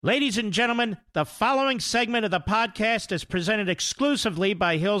Ladies and gentlemen, the following segment of the podcast is presented exclusively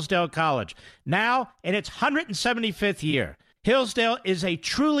by Hillsdale College, now in its 175th year. Hillsdale is a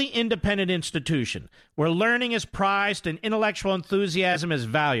truly independent institution where learning is prized and intellectual enthusiasm is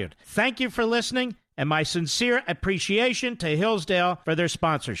valued. Thank you for listening, and my sincere appreciation to Hillsdale for their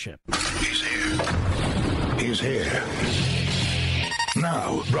sponsorship. He's here. He's here.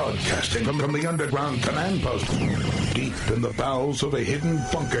 Now, broadcasting from the underground command post, deep in the bowels of a hidden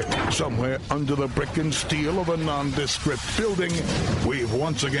bunker, somewhere under the brick and steel of a nondescript building, we've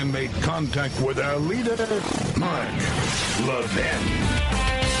once again made contact with our leader, Mark Levin.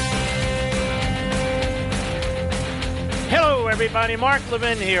 Hello, everybody. Mark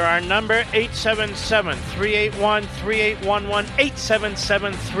Levin here. Our number, 877-381-3811,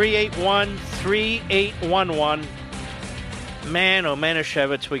 877-381-3811. Man, oh,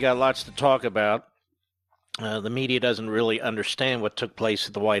 Manischewitz, we got lots to talk about. The media doesn't really understand what took place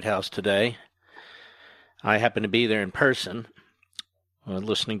at the White House today. I happened to be there in person,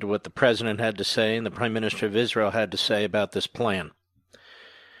 listening to what the president had to say and the Prime Minister of Israel had to say about this plan.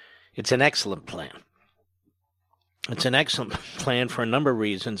 It's an excellent plan. It's an excellent plan for a number of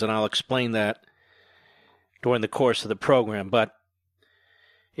reasons, and I'll explain that during the course of the program, but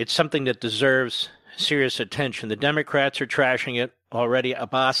it's something that deserves serious attention. The Democrats are trashing it already.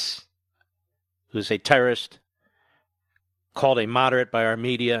 Abbas, who's a terrorist, called a moderate by our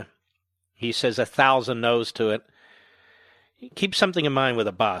media. He says 1,000 no's to it. Keep something in mind with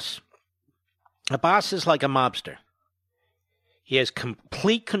Abbas. Abbas is like a mobster. He has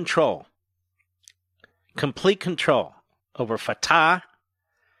complete control over Fatah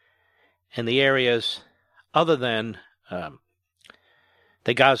and the areas other than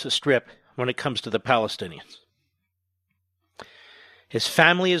the Gaza Strip when it comes to the Palestinians. His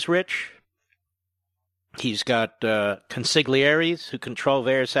family is rich. He's got consiglieres who control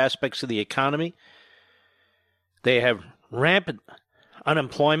various aspects of the economy. They have rampant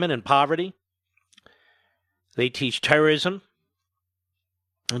unemployment and poverty. They teach terrorism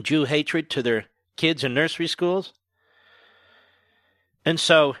and Jew hatred to their kids in nursery schools. And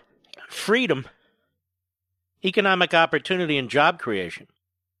so, freedom, economic opportunity, and job creation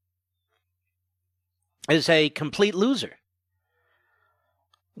is a complete loser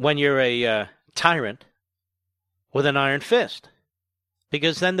when you're a tyrant with an iron fist,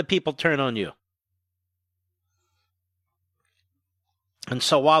 because then the people turn on you. And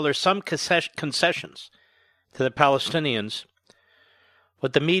so while there's some concessions to the Palestinians,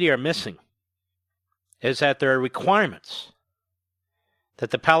 what the media are missing is that there are requirements that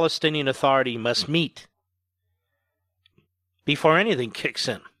the Palestinian Authority must meet before anything kicks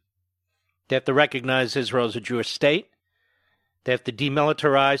in. They have to recognize Israel as a Jewish state. They have to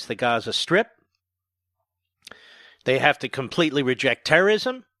demilitarize the Gaza Strip. They have to completely reject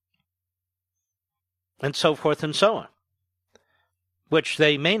terrorism, and so forth and so on, which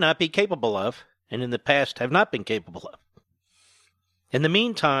they may not be capable of, and in the past have not been capable of. In the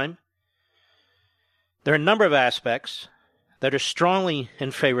meantime, there are a number of aspects that are strongly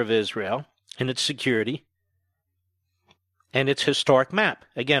in favor of Israel and its security and its historic map.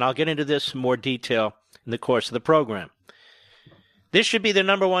 Again, I'll get into this in more detail in the course of the program. This should be the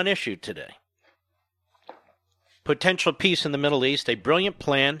number one issue today. Potential peace in the Middle East, a brilliant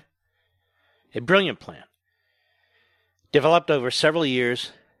plan, developed over several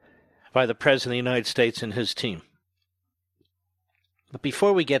years by the President of the United States and his team. But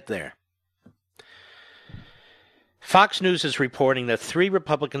before we get there, Fox News is reporting that 3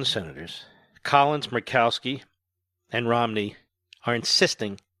 Republican senators, Collins, Murkowski, and Romney, are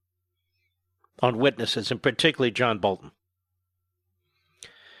insisting on witnesses, and particularly John Bolton.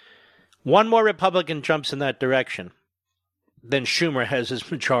 One more Republican jumps in that direction, then Schumer has his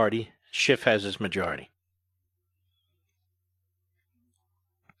majority, Schiff has his majority.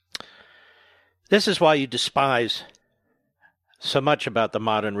 This is why you despise so much about the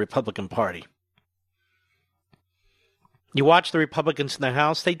modern Republican Party. You watch the Republicans in the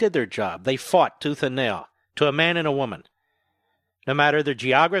House, they did their job. They fought tooth and nail to a man and a woman. No matter their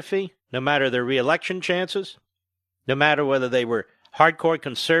geography, no matter their re-election chances, no matter whether they were hardcore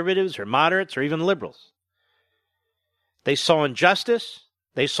conservatives or moderates or even liberals. They saw injustice,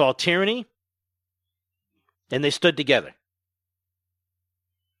 they saw tyranny, and they stood together.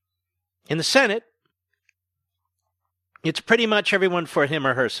 In the Senate, it's pretty much everyone for him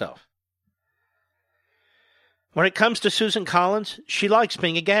or herself. When it comes to Susan Collins, she likes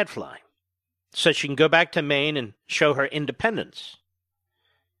being a gadfly, so she can go back to Maine and show her independence.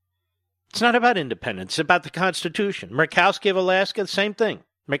 It's not about independence, it's about the Constitution. Murkowski of Alaska, the same thing.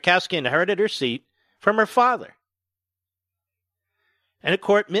 Murkowski inherited her seat from her father. And of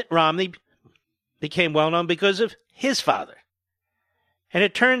course, Mitt Romney became well known because of his father. And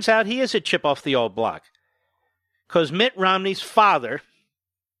it turns out he is a chip off the old block. Because Mitt Romney's father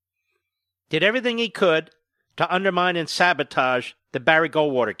did everything he could to undermine and sabotage the Barry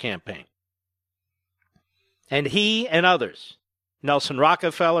Goldwater campaign. And he and others, Nelson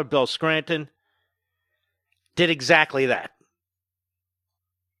Rockefeller, Bill Scranton, did exactly that.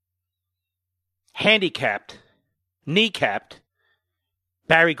 Handicapped, kneecapped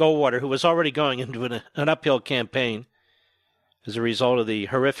Barry Goldwater, who was already going into an uphill campaign as a result of the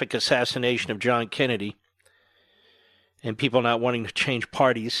horrific assassination of John Kennedy and people not wanting to change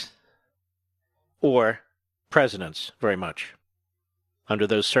parties or presidents very much under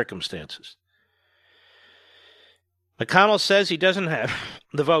those circumstances. McConnell says he doesn't have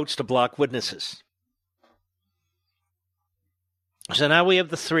the votes to block witnesses. So now we have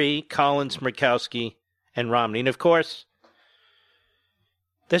the three, Collins, Murkowski, and Romney. And of course,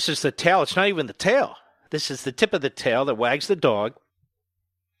 this is the tail. It's not even the tail. This is the tip of the tail that wags the dog.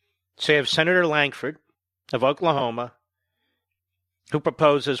 So you have Senator Langford of Oklahoma, who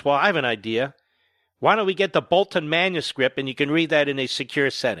proposes, well, I have an idea. Why don't we get the Bolton manuscript and you can read that in a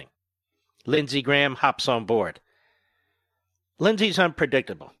secure setting? Lindsey Graham hops on board. Lindsey's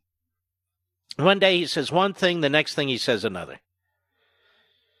unpredictable. One day he says one thing, the next thing he says another.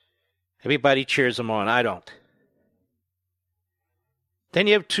 Everybody cheers him on. I don't. Then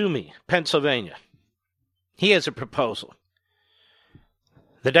you have Toomey, Pennsylvania. He has a proposal.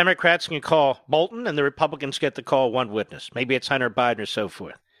 The Democrats can call Bolton and the Republicans get to call one witness. Maybe it's Hunter Biden or so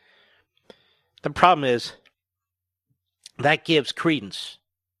forth. The problem is that gives credence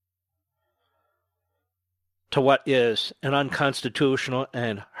to what is an unconstitutional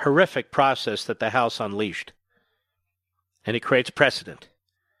and horrific process that the House unleashed. And it creates precedent.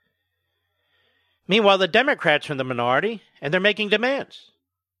 Meanwhile, the Democrats are in the minority, and they're making demands.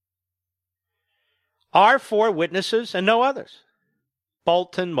 Our four witnesses and no others.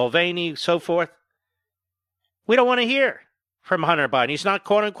 Bolton, Mulvaney, so forth. We don't want to hear from Hunter Biden. He's not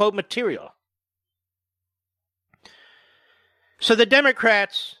quote-unquote material. So the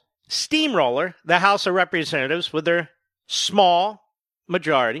Democrats steamroller the House of Representatives with their small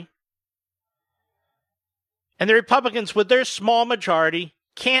majority. And the Republicans with their small majority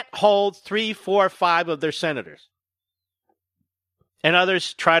can't hold 3, 4, 5 of their senators. And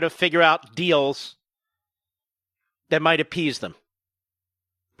others try to figure out deals that might appease them,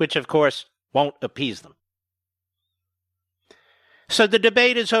 which of course won't appease them. So the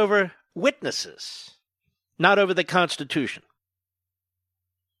debate is over witnesses, not over the Constitution.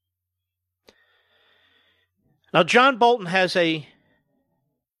 Now, John Bolton has a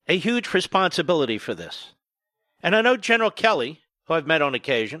huge responsibility for this. And I know General Kelly, who I've met on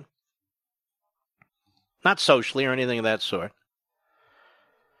occasion, not socially or anything of that sort.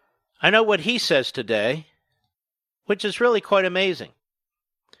 I know what he says today, which is really quite amazing.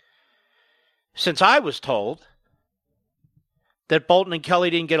 Since I was told that Bolton and Kelly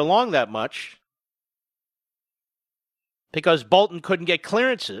didn't get along that much because Bolton couldn't get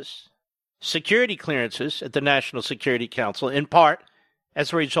clearances, security clearances at the National Security Council, in part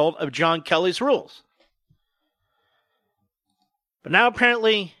as a result of John Kelly's rules. But now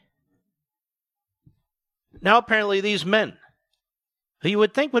apparently these men, who you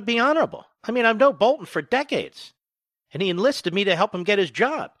would think would be honorable. I mean, I've known Bolton for decades, and he enlisted me to help him get his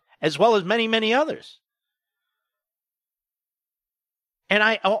job, as well as many, many others.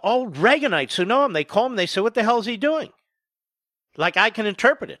 And all Reaganites who know him, they call him, they say, what the hell is he doing? Like I can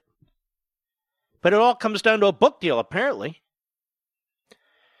interpret it. But it all comes down to a book deal, apparently.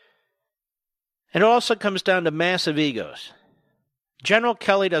 And it also comes down to massive egos. General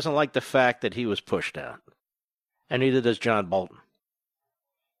Kelly doesn't like the fact that he was pushed out. And neither does John Bolton.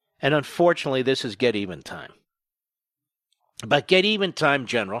 And unfortunately, this is get even time. But get even time,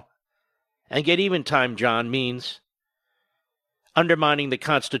 General, and get even time, John, means undermining the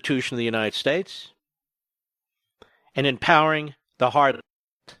Constitution of the United States and empowering the hard.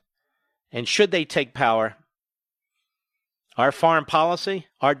 And should they take power, our foreign policy,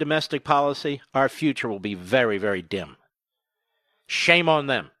 our domestic policy, our future will be very, very dim. Shame on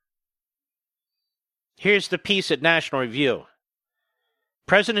them. Here's the piece at National Review.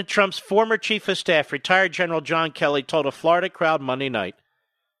 President Trump's former chief of staff, retired General John Kelly, told a Florida crowd Monday night,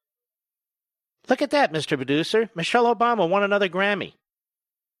 "Look at that, Mr. Producer. Michelle Obama won another Grammy.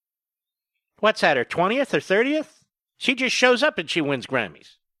 What's that, her 20th or 30th? She just shows up and she wins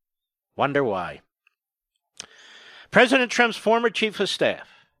Grammys. Wonder why." President Trump's former chief of staff.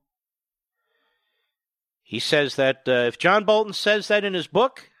 He says that if John Bolton says that in his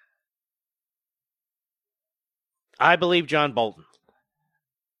book, I believe John Bolton.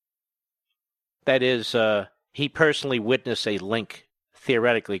 That is, he personally witnessed a link,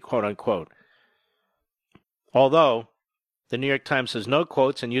 theoretically, quote unquote. Although, the New York Times has no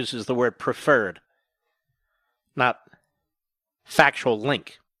quotes and uses the word preferred, not factual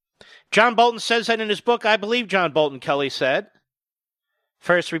link. John Bolton says that in his book, I Believe John Bolton, Kelly said.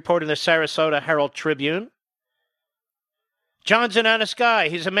 First reported in the Sarasota Herald Tribune. John's an honest guy.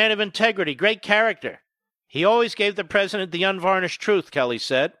 He's a man of integrity, great character. He always gave the president the unvarnished truth, Kelly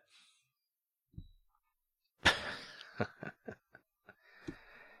said.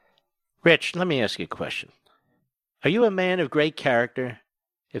 Rich, let me ask you a question. Are you a man of great character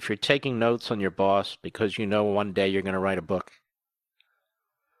if you're taking notes on your boss because you know one day you're going to write a book?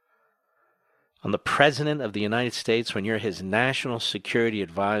 On the President of the United States when you're his national security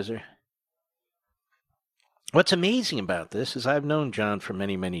advisor? What's amazing about this is I've known John for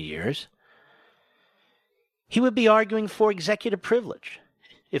many, many years. He would be arguing for executive privilege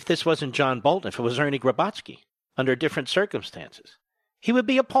if this wasn't John Bolton, if it was Ernie Grabotsky, under different circumstances. He would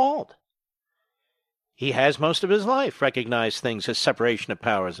be appalled. He has most of his life recognized things as separation of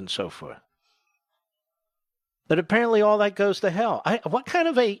powers and so forth. But apparently all that goes to hell. What kind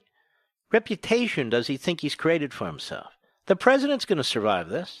of a reputation does he think he's created for himself? The president's going to survive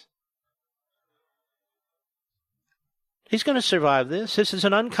this. He's going to survive this. This is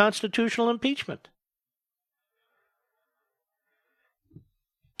an unconstitutional impeachment.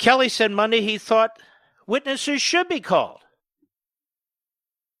 Kelly said Monday he thought witnesses should be called.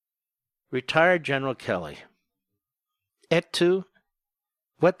 Retired General Kelly. Et tu?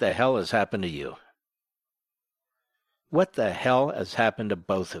 What the hell has happened to you? What the hell has happened to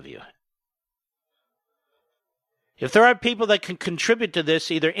both of you? If there are people that can contribute to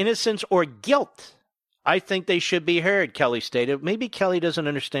this, either innocence or guilt, I think they should be heard, Kelly stated. Maybe Kelly doesn't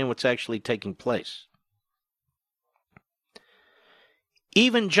understand what's actually taking place.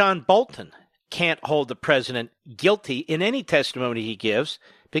 Even John Bolton can't hold the president guilty in any testimony he gives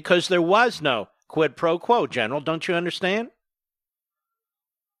because there was no quid pro quo, General. Don't you understand?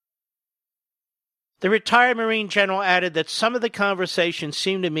 The retired Marine general added that some of the conversations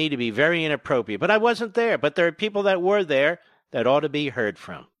seemed to me to be very inappropriate, but I wasn't there. But there are people that were there that ought to be heard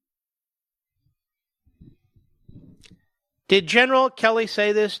from. Did General Kelly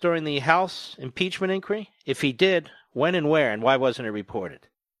say this during the House impeachment inquiry? If he did, when and where, and why wasn't it reported?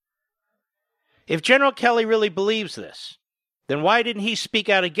 If General Kelly really believes this, then why didn't he speak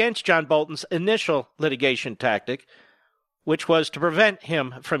out against John Bolton's initial litigation tactic, which was to prevent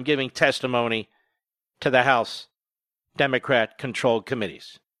him from giving testimony to the House Democrat-controlled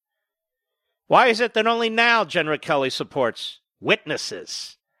committees? Why is it that only now General Kelly supports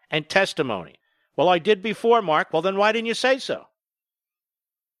witnesses and testimony? Well, I did before, Mark. Well, then why didn't you say so?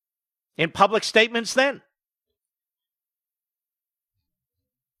 In public statements then?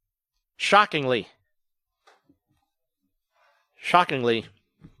 Shockingly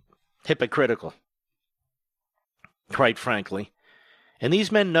hypocritical, quite frankly. And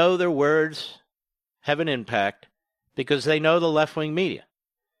these men know their words have an impact because they know the left-wing media.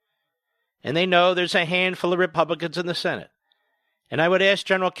 And they know there's a handful of Republicans in the Senate. And I would ask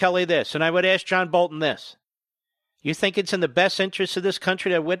General Kelly this, and I would ask John Bolton this. You think it's in the best interest of this country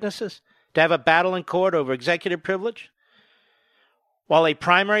to have witnesses? To have a battle in court over executive privilege? While a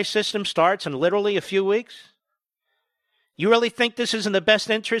primary system starts in literally a few weeks? You really think this is in the best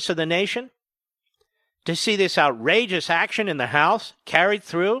interest of the nation? To see this outrageous action in the House carried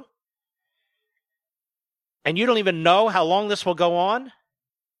through? And you don't even know how long this will go on?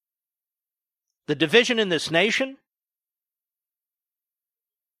 The division in this nation?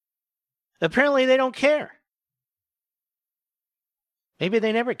 Apparently they don't care. Maybe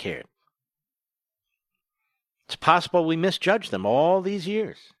they never cared. It's possible we misjudged them all these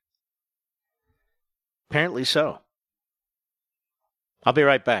years. Apparently so. I'll be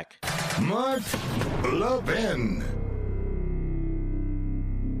right back. Mark Levin.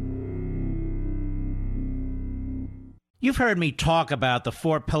 You've heard me talk about the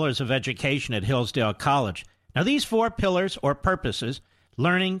 4 pillars of education at Hillsdale College. Now, these 4 pillars or purposes,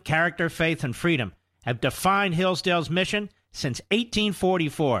 learning, character, faith, and freedom, have defined Hillsdale's mission since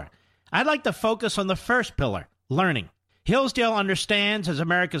 1844. I'd like to focus on the first pillar, learning. Hillsdale understands, as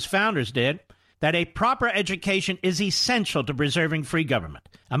America's founders did, that a proper education is essential to preserving free government.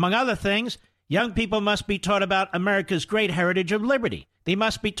 Among other things, young people must be taught about America's great heritage of liberty. They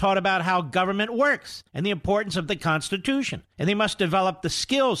must be taught about how government works and the importance of the Constitution. And they must develop the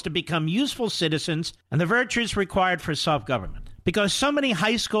skills to become useful citizens and the virtues required for self-government. Because so many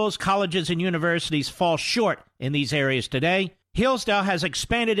high schools, colleges, and universities fall short in these areas today, Hillsdale has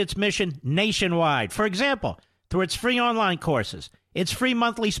expanded its mission nationwide. For example, through its free online courses, its free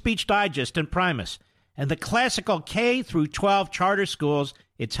monthly speech digest and Primus, and the classical K through 12 charter schools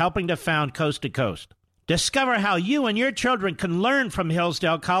it's helping to found coast to coast. Discover how you and your children can learn from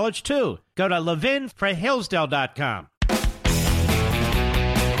Hillsdale College, too. Go to levinforhillsdale.com.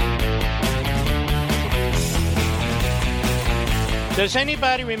 Does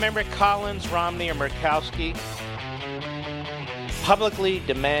anybody remember Collins, Romney, or Murkowski publicly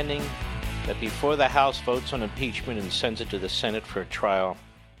demanding that before the House votes on impeachment and sends it to the Senate for a trial,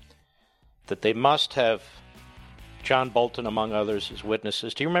 that they must have John Bolton, among others, as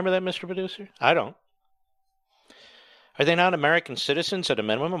witnesses? Do you remember that, Mr. Producer? I don't. Are they not American citizens at a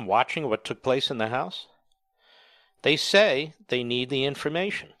minimum watching what took place in the House? They say they need the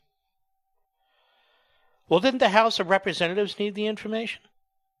information. Well, didn't the House of Representatives need the information?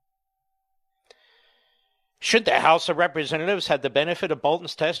 Should the House of Representatives have the benefit of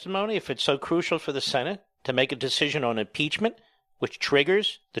Bolton's testimony if it's so crucial for the Senate to make a decision on impeachment, which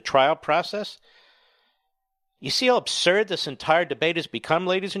triggers the trial process? You see how absurd this entire debate has become,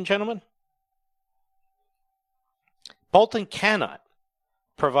 ladies and gentlemen? Bolton cannot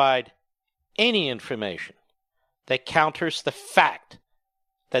provide any information that counters the fact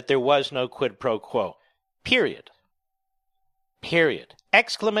that there was no quid pro quo. Period. Period.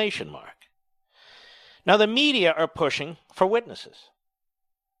 Exclamation mark. Now, the media are pushing for witnesses.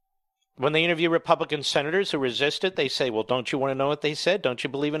 When they interview Republican senators who resist it, they say, well, don't you want to know what they said? Don't you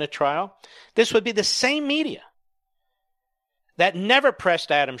believe in a trial? This would be the same media that never pressed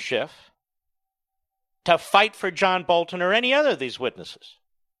Adam Schiff to fight for John Bolton or any other of these witnesses.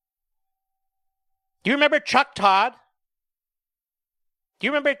 Do you remember Chuck Todd? Do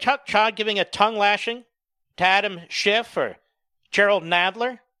you remember Chuck Todd giving a tongue lashing to Adam Schiff or Gerald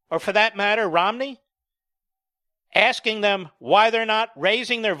Nadler, or for that matter, Romney? Asking them why they're not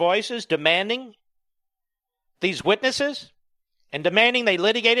raising their voices, demanding these witnesses, and demanding they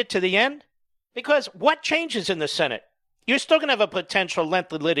litigate it to the end? Because what changes in the Senate? You're still going to have a potential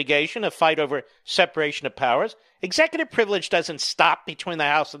lengthy litigation, a fight over separation of powers. Executive privilege doesn't stop between the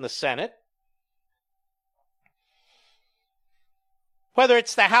House and the Senate. Whether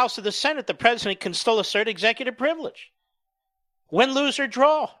it's the House or the Senate, the president can still assert executive privilege. Win, lose, or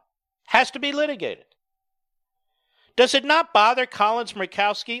draw. Has to be litigated. Does it not bother Collins,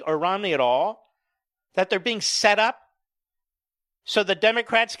 Murkowski, or Romney at all that they're being set up so the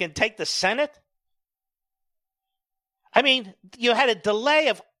Democrats can take the Senate? I mean, you had a delay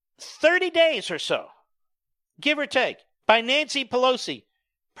of 30 days or so, give or take, by Nancy Pelosi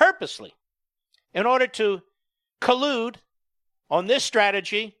purposely in order to collude on this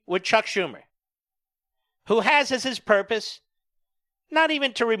strategy with Chuck Schumer, who has as his purpose not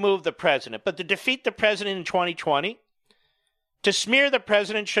even to remove the president, but to defeat the president in 2020, to smear the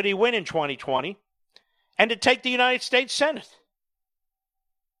president should he win in 2020, and to take the United States Senate,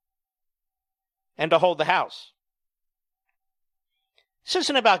 and to hold the House. This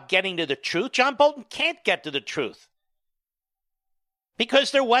isn't about getting to the truth. John Bolton can't get to the truth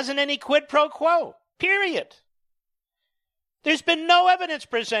because there wasn't any quid pro quo, period. There's been no evidence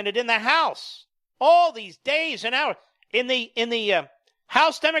presented in the House all these days and hours. In the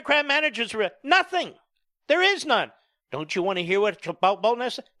House Democrat managers, nothing. There is none. Don't you want to hear what Bolton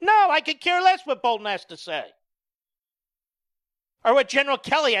has to say? No, I could care less what Bolton has to say. Or what General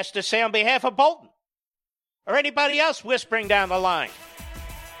Kelly has to say on behalf of Bolton. Or anybody else whispering down the line.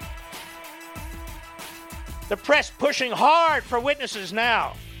 The press pushing hard for witnesses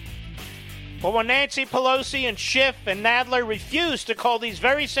now. But when Nancy Pelosi and Schiff and Nadler refused to call these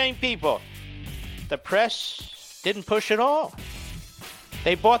very same people, the press didn't push at all.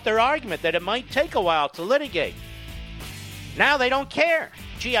 They bought their argument that it might take a while to litigate. Now they don't care.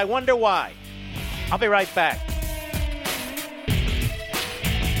 Gee, I wonder why. I'll be right back.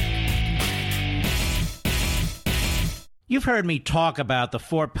 You've heard me talk about the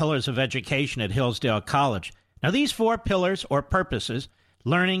 4 pillars of education at Hillsdale College. Now, these 4 pillars or purposes,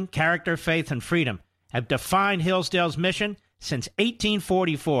 learning, character, faith, and freedom, have defined Hillsdale's mission since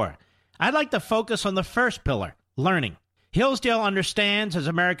 1844. I'd like to focus on the first pillar, learning. Hillsdale understands, as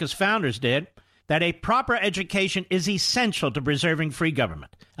America's founders did, that a proper education is essential to preserving free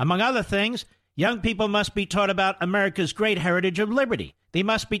government. Among other things, young people must be taught about America's great heritage of liberty. They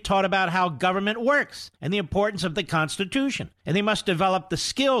must be taught about how government works and the importance of the Constitution. And they must develop the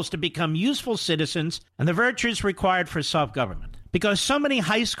skills to become useful citizens and the virtues required for self-government. Because so many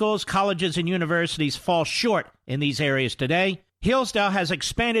high schools, colleges, and universities fall short in these areas today, Hillsdale has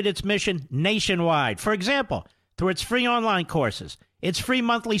expanded its mission nationwide. For example, through its free online courses, its free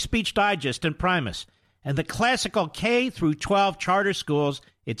monthly speech digest and Primus, and the classical K through 12 charter schools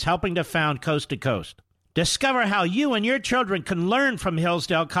it's helping to found coast to coast. Discover how you and your children can learn from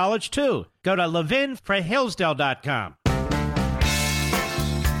Hillsdale College, too. Go to levinforhillsdale.com.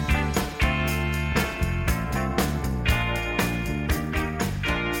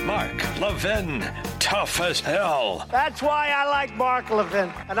 Mark Levin, tough as hell. That's why I like Mark Levin.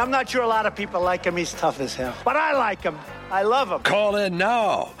 And I'm not sure a lot of people like him. He's tough as hell. But I like him. I love him. Call in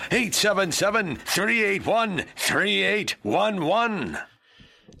now. 877-381-3811.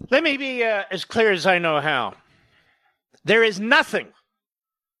 Let me be as clear as I know how. There is nothing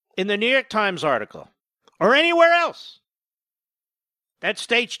in the New York Times article or anywhere else that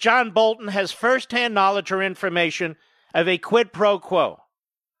states John Bolton has firsthand knowledge or information of a quid pro quo,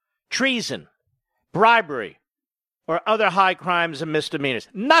 treason, bribery, or other high crimes and misdemeanors.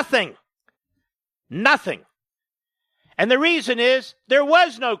 Nothing. Nothing. And the reason is there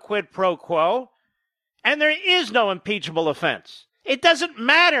was no quid pro quo and there is no impeachable offense. It doesn't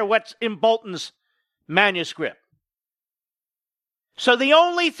matter what's in Bolton's manuscript. So the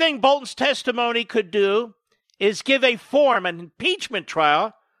only thing Bolton's testimony could do is give a form, an impeachment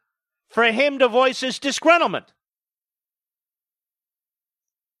trial, for him to voice his disgruntlement.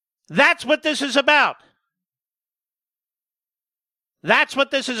 That's what this is about. That's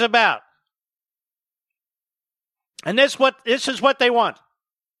what this is about. And this is what they want.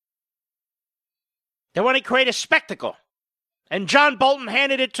 They want to create a spectacle. And John Bolton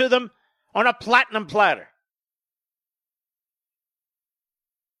handed it to them on a platinum platter.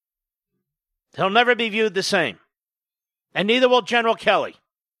 He'll never be viewed the same. And neither will General Kelly,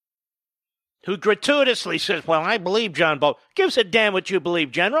 who gratuitously says, well, I believe John Bolton. Gives a damn what you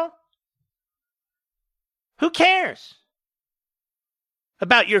believe, General. Who cares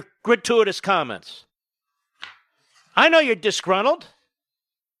about your gratuitous comments? I know you're disgruntled.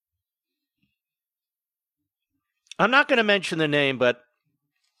 I'm not going to mention the name, but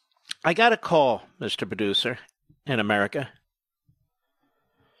I got a call, Mr. Producer, in America,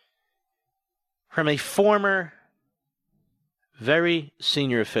 from a former, very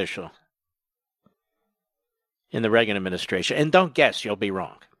senior official in the Reagan administration, and don't guess, you'll be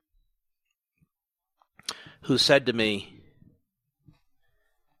wrong, who said to me,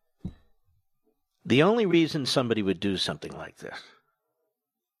 the only reason somebody would do something like this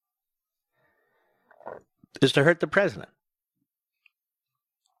is to hurt the president,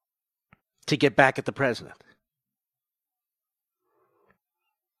 to get back at the president.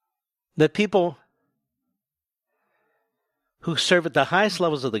 The people who serve at the highest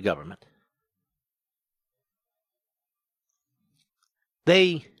levels of the government,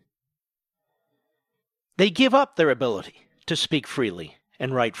 they give up their ability to speak freely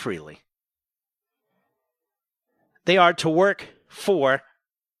and write freely. They are to work for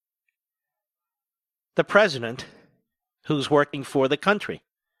the president who's working for the country.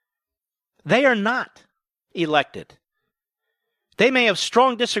 They are not elected. They may have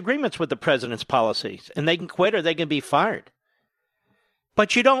strong disagreements with the president's policies, and they can quit or they can be fired.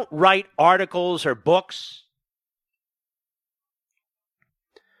 But you don't write articles or books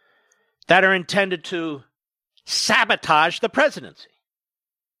that are intended to sabotage the presidency.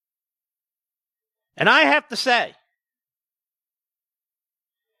 And I have to say,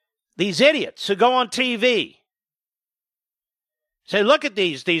 these idiots who go on TV say, look at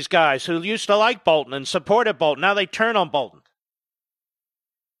these guys who used to like Bolton and supported Bolton. Now they turn on Bolton.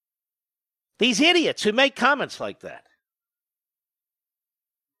 These idiots who make comments like that.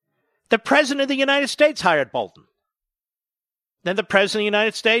 The President of the United States hired Bolton. Then the President of the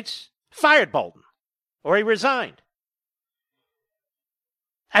United States fired Bolton, or he resigned.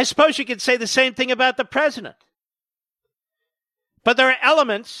 I suppose you could say the same thing about the President. But there are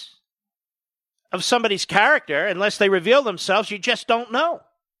elements of somebody's character, unless they reveal themselves, you just don't know.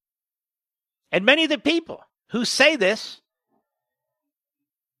 And many of the people who say this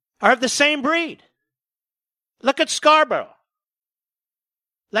are of the same breed. Look at Scarborough.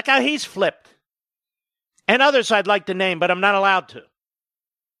 Look how he's flipped. And others I'd like to name, but I'm not allowed to.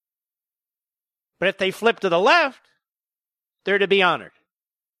 But if they flip to the left, they're to be honored.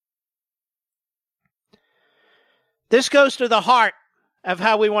 This goes to the heart of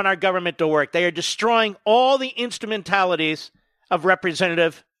how we want our government to work. They are destroying all the instrumentalities of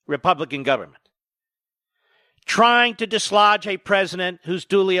representative Republican government. Trying to dislodge a president who's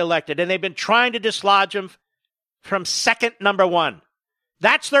duly elected. And they've been trying to dislodge him from second number one.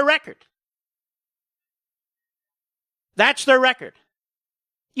 That's their record. That's their record.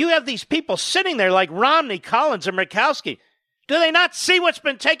 You have these people sitting there like Romney, Collins, and Murkowski. Do they not see what's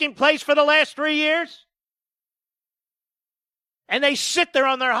been taking place for the last 3 years? And they sit there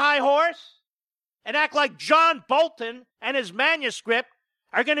on their high horse and act like John Bolton and his manuscript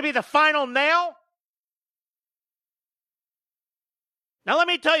are going to be the final nail Now, let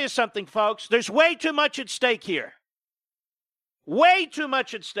me tell you something, folks. There's way too much at stake here. Way too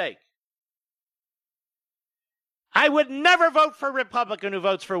much at stake. I would never vote for a Republican who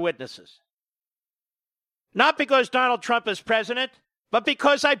votes for witnesses. Not because Donald Trump is president, but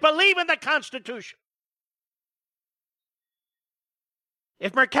because I believe in the Constitution.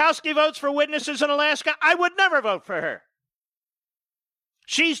 If Murkowski votes for witnesses in Alaska, I would never vote for her.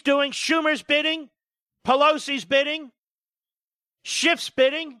 She's doing Schumer's bidding, Pelosi's bidding, Schiff's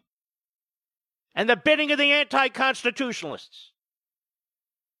bidding, and the bidding of the anti-constitutionalists.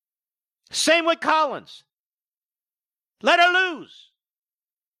 Same with Collins. Let her lose.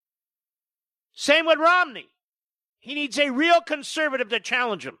 Same with Romney. He needs a real conservative to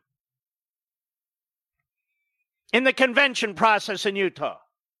challenge him in the convention process in Utah.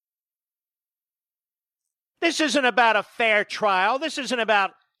 This isn't about a fair trial. This isn't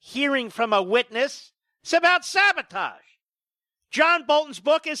about hearing from a witness. It's about sabotage. John Bolton's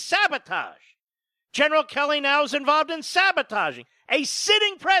book is sabotage. General Kelly now is involved in sabotaging a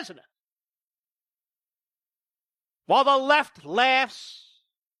sitting president. While the left laughs,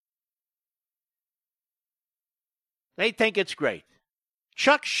 they think it's great.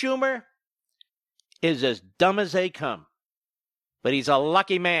 Chuck Schumer is as dumb as they come. But he's a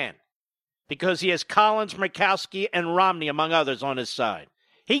lucky man because he has Collins, Murkowski, and Romney, among others, on his side.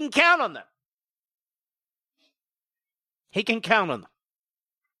 He can count on them. He can count on them.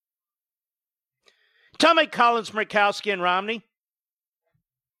 Tell me, Collins, Murkowski, and Romney,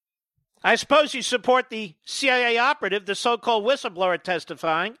 I suppose you support the CIA operative, the so-called whistleblower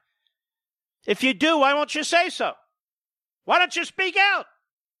testifying. If you do, why won't you say so? Why don't you speak out?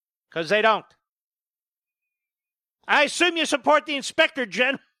 Because they don't. I assume you support the Inspector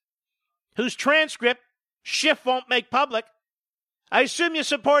General, whose transcript Schiff won't make public. I assume you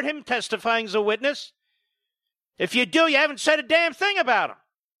support him testifying as a witness. If you do, you haven't said a damn thing about him.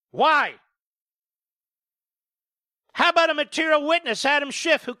 Why? How about a material witness, Adam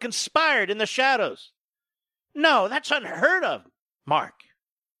Schiff, who conspired in the shadows? No, that's unheard of, Mark.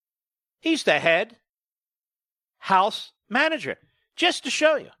 He's the head House manager. Just to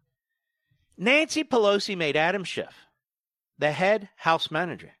show you, Nancy Pelosi made Adam Schiff the head House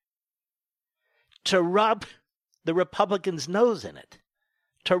manager to rub the Republicans' nose in it,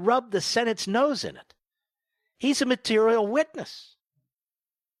 to rub the Senate's nose in it. He's a material witness.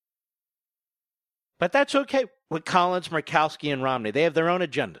 But that's okay with Collins, Murkowski, and Romney. They have their own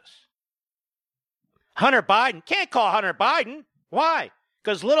agendas. Hunter Biden, can't call Hunter Biden. Why?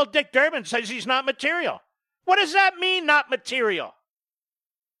 Because little Dick Durbin says he's not material. What does that mean, not material?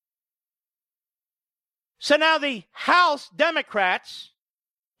 So now the House Democrats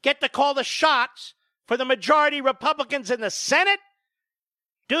get to call the shots for the majority Republicans in the Senate?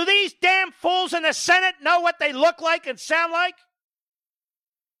 Do these damn fools in the Senate know what they look like and sound like?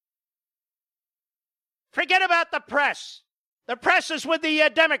 Forget about the press. The press is with the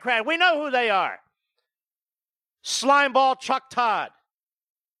Democrat. We know who they are. Slimeball Chuck Todd.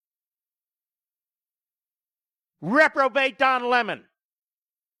 Reprobate Don Lemon.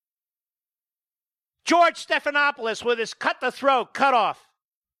 George Stephanopoulos with his cut the throat, cut off.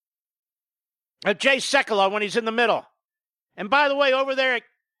 Jay Sekulow when he's in the middle. And by the way, over there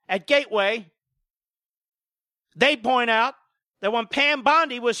at Gateway, they point out that when Pam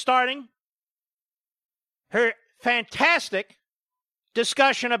Bondi was starting her fantastic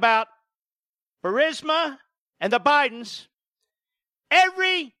discussion about Burisma and the Bidens,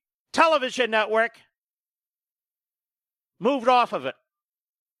 every television network moved off of it.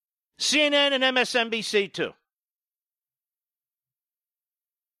 CNN and MSNBC too.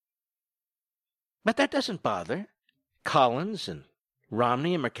 But that doesn't bother Collins and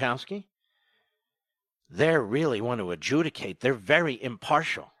Romney and Murkowski. They really want to adjudicate. They're very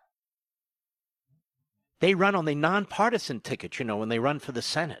impartial. They run on the nonpartisan ticket, when they run for the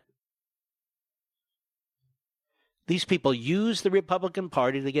Senate. These people use the Republican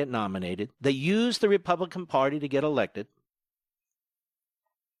Party to get nominated. They use the Republican Party to get elected.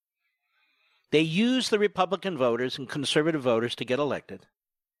 They use the Republican voters and conservative voters to get elected.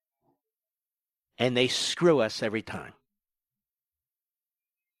 And they screw us every time.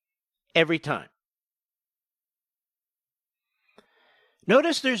 Every time.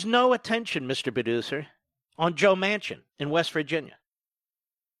 Notice there's no attention, Mr. Producer, on Joe Manchin in West Virginia.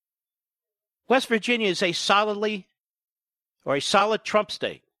 West Virginia is a solid Trump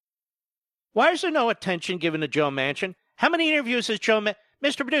state. Why is there no attention given to Joe Manchin? How many interviews has Joe Manchin?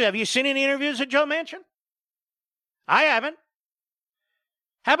 Mr. Perdue, have you seen any interviews of Joe Manchin? I haven't.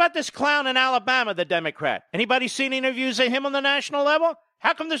 How about this clown in Alabama, the Democrat? Anybody seen interviews of him on the national level?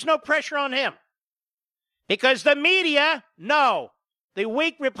 How come there's no pressure on him? Because the media, no. the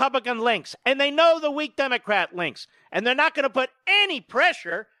weak Republican links, and they know the weak Democrat links, and they're not going to put any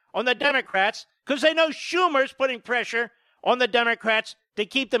pressure on the Democrats because they know Schumer's putting pressure on the Democrats to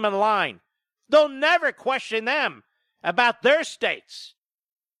keep them in line. They'll never question them about their states,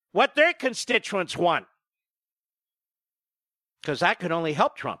 what their constituents want, because that could only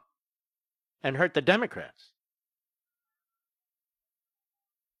help Trump and hurt the Democrats.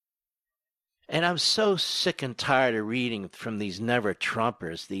 And I'm so sick and tired of reading from these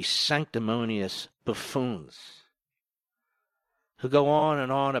never-Trumpers, these sanctimonious buffoons who go on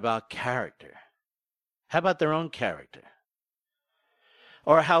and on about character. How about their own character?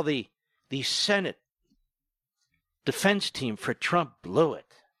 Or how the Senate defense team for Trump blew it.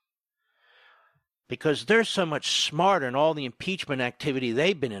 Because they're so much smarter in all the impeachment activity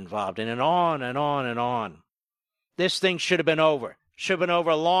they've been involved in, and on and on and on. This thing should have been over. Should have been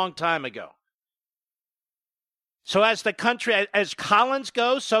over a long time ago. So as the country, as Collins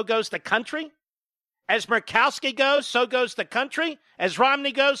goes, so goes the country. As Murkowski goes, so goes the country. As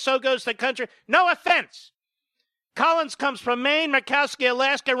Romney goes, so goes the country. No offense. Collins comes from Maine, Murkowski,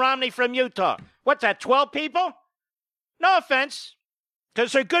 Alaska, Romney from Utah. What's that, 12 people? No offense,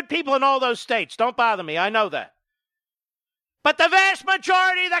 because they're good people in all those states. Don't bother me, I know that. But the vast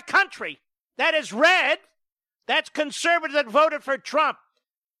majority of the country that is red, that's conservative that voted for Trump,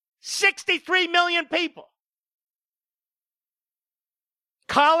 63 million people.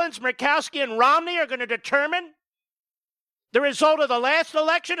 Collins, Murkowski, and Romney are going to determine the result of the last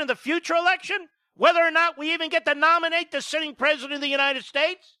election and the future election, whether or not we even get to nominate the sitting president of the United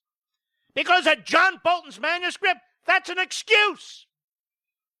States? Because of John Bolton's manuscript? That's an excuse.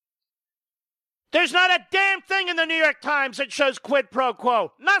 There's not a damn thing in the New York Times that shows quid pro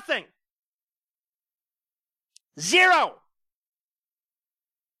quo. Nothing. Zero.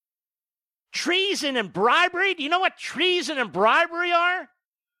 Treason and bribery? Do you know what treason and bribery are?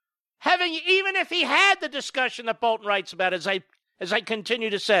 Even if he had the discussion that Bolton writes about, as I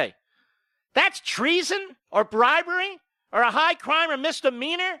continue to say, that's treason or bribery or a high crime or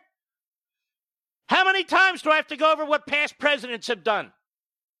misdemeanor? How many times do I have to go over what past presidents have done?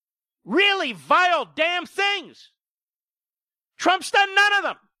 Really vile damn things. Trump's done none of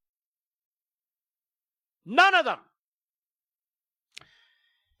them. None of them.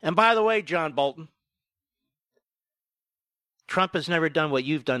 And by the way, John Bolton, Trump has never done what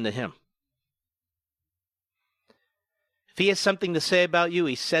you've done to him. If he has something to say about you,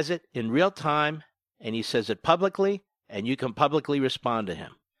 he says it in real time, and he says it publicly, and you can publicly respond to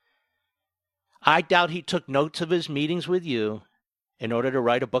him. I doubt he took notes of his meetings with you in order to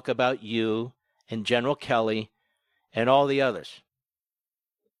write a book about you and General Kelly and all the others.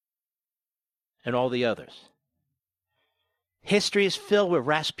 And all the others. History is filled with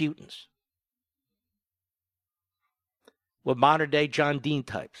Rasputins, with modern-day John Dean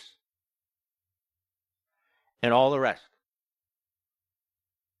types, and all the rest.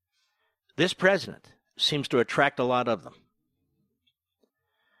 This president seems to attract a lot of them,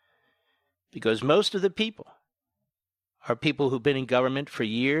 because most of the people are people who've been in government for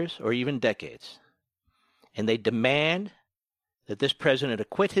years or even decades, and they demand that this president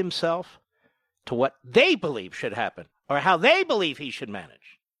acquit himself to what they believe should happen, or how they believe he should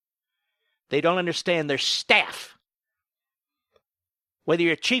manage. They don't understand their staff. Whether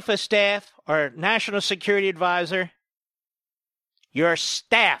you're chief of staff or national security advisor, your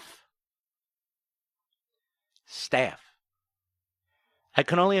staff. Staff. I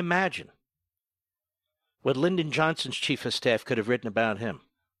can only imagine what Lyndon Johnson's chief of staff could have written about him.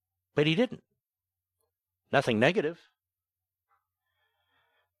 But he didn't. Nothing negative.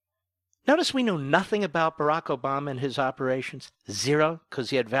 Notice we know nothing about Barack Obama and his operations. Zero, because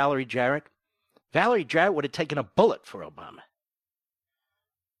he had Valerie Jarrett. Valerie Jarrett would have taken a bullet for Obama.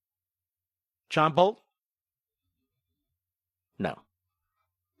 John Bolton? No.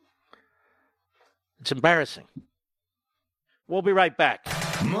 It's embarrassing. We'll be right back.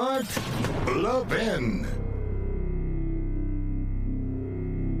 Mark Levin.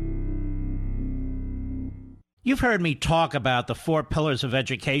 You've heard me talk about the 4 pillars of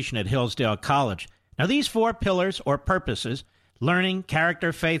education at Hillsdale College. Now, these 4 pillars or purposes, learning,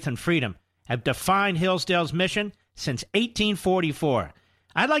 character, faith, and freedom, have defined Hillsdale's mission since 1844.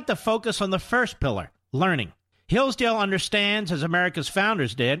 I'd like to focus on the first pillar, learning. Hillsdale understands, as America's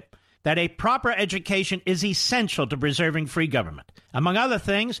founders did, that a proper education is essential to preserving free government. Among other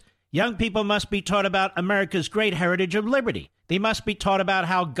things, young people must be taught about America's great heritage of liberty. They must be taught about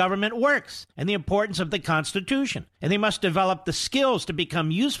how government works and the importance of the Constitution. And they must develop the skills to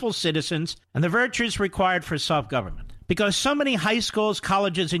become useful citizens and the virtues required for self-government. Because so many high schools,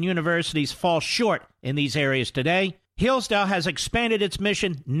 colleges, and universities fall short in these areas today, Hillsdale has expanded its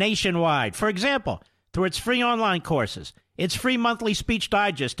mission nationwide. For example, through its free online courses, its free monthly speech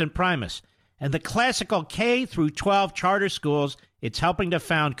digest and Primus, and the classical K through 12 charter schools it's helping to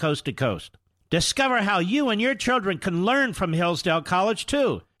found coast to coast. Discover how you and your children can learn from Hillsdale College,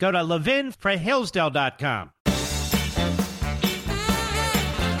 too. Go to levinforhillsdale.com.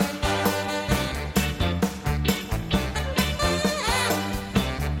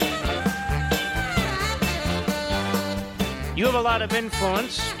 You have a lot of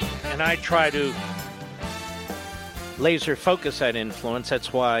influence, and I try to laser focus that influence.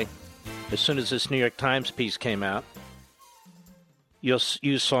 That's why, as soon as this New York Times piece came out, you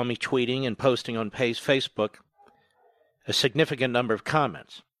saw me tweeting and posting on Facebook a significant number of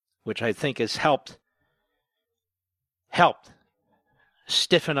comments, which I think has helped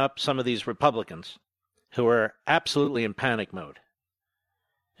stiffen up some of these Republicans who are absolutely in panic mode.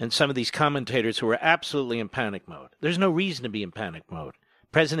 And some of these commentators who are absolutely in panic mode. There's no reason to be in panic mode. The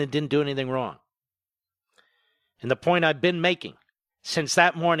president didn't do anything wrong. And the point I've been making since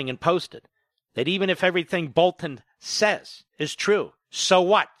that morning and posted, that even if everything Bolton says is true, so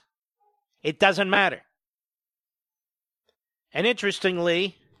what? It doesn't matter. And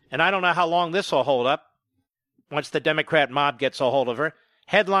interestingly, and I don't know how long this will hold up, once the Democrat mob gets a hold of her,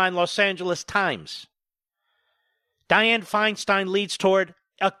 headline Los Angeles Times. Dianne Feinstein leads toward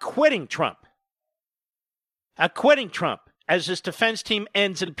acquitting Trump as his defense team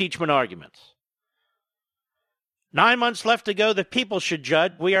ends impeachment arguments. 9 months left to go. The people should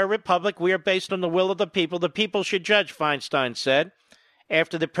judge. We are a republic. We are based on the will of the people. The people should judge, Feinstein said,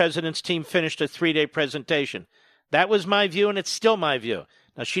 after the president's team finished a 3-day presentation. That was my view, and it's still my view.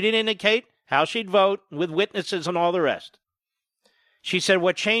 Now, she didn't indicate how she'd vote with witnesses and all the rest. She said,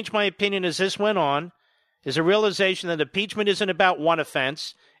 what changed my opinion as this went on is a realization that impeachment isn't about one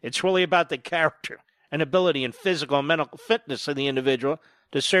offense. It's really about the character and ability and physical and mental fitness of the individual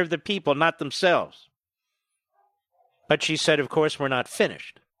to serve the people, not themselves. But she said, of course, we're not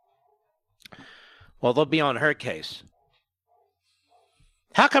finished. Well, they'll be on her case.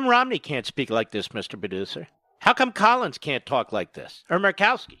 How come Romney can't speak like this, Mr. Producer? How come Collins can't talk like this? Or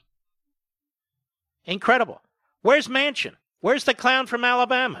Murkowski? Incredible. Where's Manchin? Where's the clown from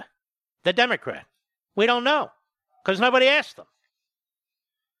Alabama? The Democrat? We don't know, because nobody asked them.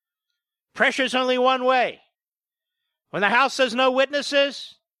 Pressure's only one way. When the House says no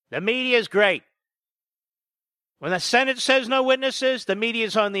witnesses, the media is great. When the Senate says no witnesses, the media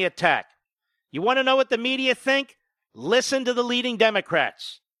is on the attack. You want to know what the media think? Listen to the leading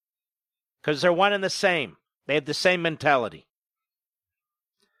Democrats, because they're one and the same. They have the same mentality.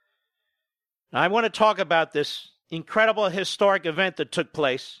 Now, I want to talk about this incredible historic event that took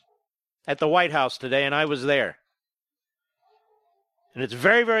place at the White House today, and I was there. And it's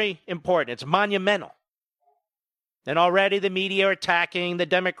very, very important. It's monumental. And already the media are attacking the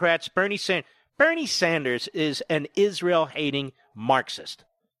Democrats. Bernie Sanders is an Israel-hating Marxist.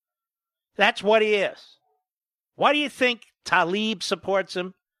 That's what he is. Why do you think Tlaib supports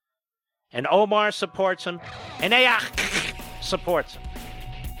him? And Omar supports him? And Ayach supports him?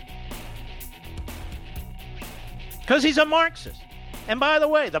 Because he's a Marxist. And by the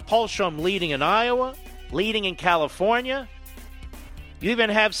way, the polls show him leading in Iowa, leading in California. You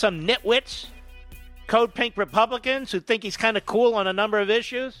even have some nitwits, Code Pink Republicans, who think he's kind of cool on a number of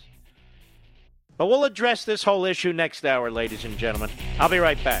issues. But we'll address this whole issue next hour, ladies and gentlemen. I'll be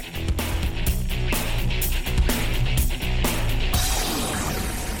right back.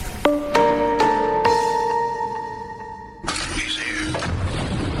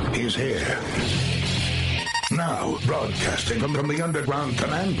 He's here. Now, broadcasting from the underground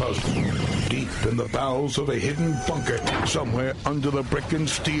command post, deep in the bowels of a hidden bunker, somewhere under the brick and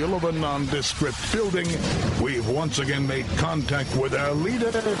steel of a nondescript building, we've once again made contact with our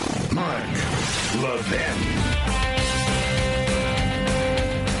leader, Mark Levin.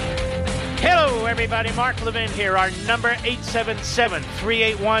 Hello, everybody. Mark Levin here. Our number,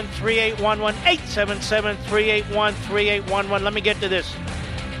 877-381-3811, 877-381-3811. Let me get to this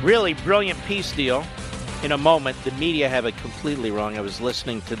really brilliant piece deal. In a moment, the media have it completely wrong. I was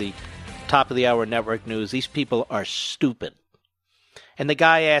listening to the top of the hour network news. These people are stupid. And the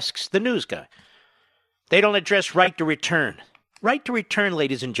guy asks, the news guy, they don't address right to return. Right to return,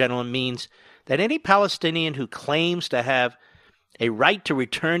 ladies and gentlemen, means that any Palestinian who claims to have a right to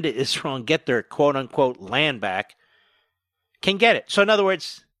return to Israel and get their quote-unquote land back can get it. So in other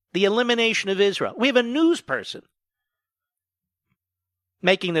words, the elimination of Israel. We have a news person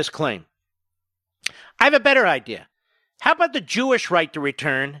making this claim. I have a better idea. How about the Jewish right to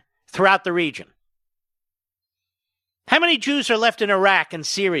return throughout the region? How many Jews are left in Iraq and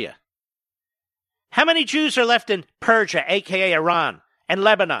Syria? How many Jews are left in Persia, a.k.a. Iran, and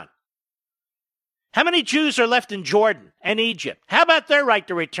Lebanon? How many Jews are left in Jordan and Egypt? How about their right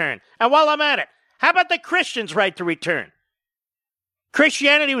to return? And while I'm at it, how about the Christians' right to return?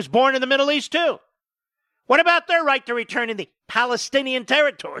 Christianity was born in the Middle East too. What about their right to return in the Palestinian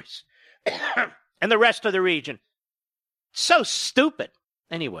territories and the rest of the region? So stupid.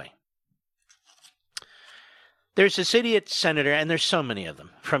 Anyway, there's this idiot senator, and there's so many of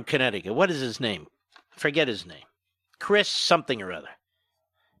them, from Connecticut. What is his name? Forget his name. Chris something or other.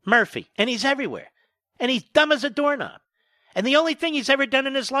 Murphy. And he's everywhere. And he's dumb as a doorknob. And the only thing he's ever done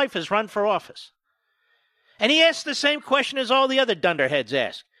in his life is run for office. And he asks the same question as all the other dunderheads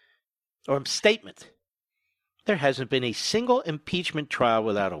ask. Or statement. There hasn't been a single impeachment trial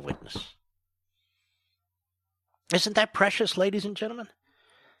without a witness. Isn't that precious, ladies and gentlemen?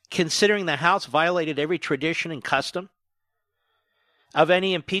 Considering the House violated every tradition and custom of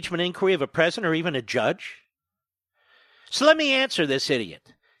any impeachment inquiry of a president or even a judge? So let me answer this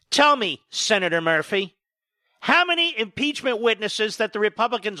idiot. Tell me, Senator Murphy, how many impeachment witnesses that the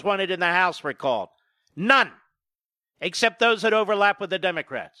Republicans wanted in the House were called? None, except those that overlap with the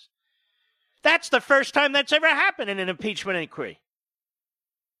Democrats. That's the first time that's ever happened in an impeachment inquiry.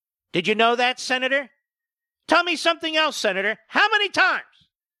 Did you know that, Senator? Tell me something else, Senator. How many times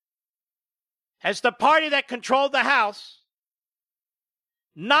has the party that controlled the House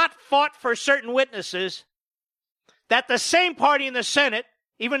not fought for certain witnesses that the same party in the Senate,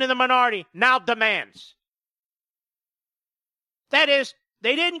 even in the minority, now demands? That is,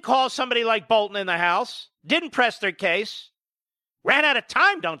 they didn't call somebody like Bolton in the House, didn't press their case, ran out of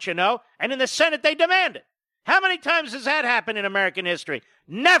time, don't you know, and in the Senate they demanded. How many times has that happened in American history?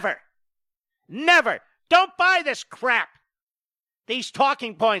 Never. Never. Don't buy this crap. These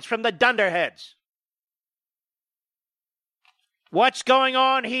talking points from the dunderheads. What's going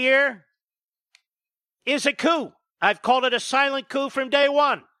on here is a coup. I've called it a silent coup from day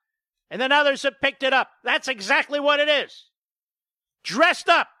one. And then others have picked it up. That's exactly what it is. Dressed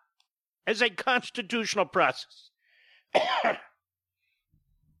up as a constitutional process.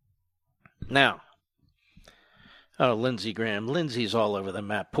 Now, Lindsey Graham. Lindsey's all over the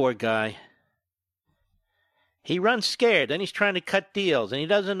map. Poor guy. He runs scared, then he's trying to cut deals, and he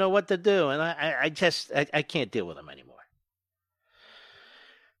doesn't know what to do, and I can't deal with him anymore.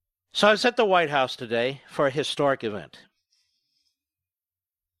 So I was at the White House today for a historic event.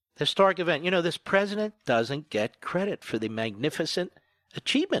 Historic event. You know, this president doesn't get credit for the magnificent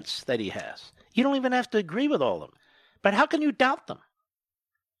achievements that he has. You don't even have to agree with all of them. But how can you doubt them?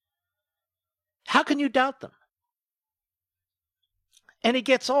 How can you doubt them? And he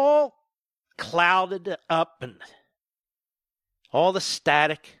gets all clouded up and all the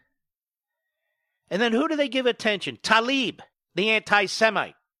static. And then who do they give attention? Tlaib, the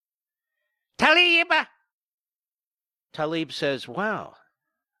anti-Semite. Tlaib! Tlaib says, wow,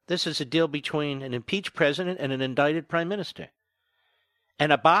 this is a deal between an impeached president and an indicted prime minister.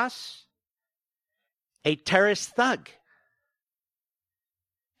 And Abbas, a terrorist thug.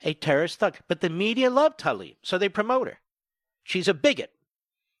 A terrorist thug. But the media love Tlaib, so they promote her. She's a bigot.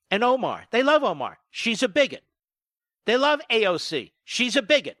 And Omar, they love Omar. She's a bigot. They love AOC. She's a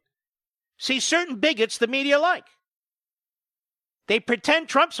bigot. See, certain bigots the media like. They pretend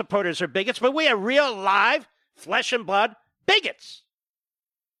Trump supporters are bigots, but we are real, live, flesh and blood bigots.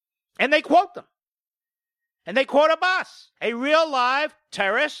 And they quote them. And they quote Abbas, a real, live,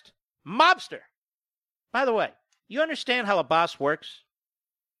 terrorist mobster. By the way, you understand how Abbas works?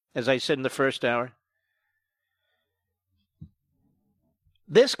 As I said in the first hour.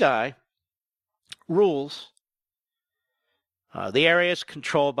 This guy rules the areas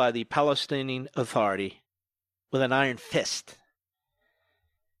controlled by the Palestinian Authority with an iron fist.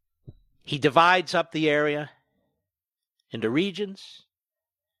 He divides up the area into regions,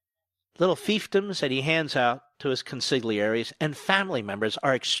 little fiefdoms that he hands out to his consigliaries, and family members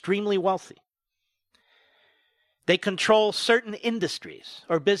are extremely wealthy. They control certain industries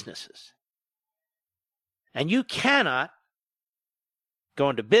or businesses. And you cannot go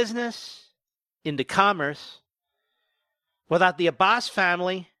into business, into commerce, without the Abbas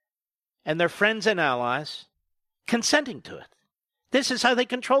family and their friends and allies consenting to it. This is how they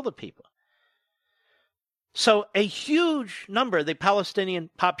control the people. So a huge number of the Palestinian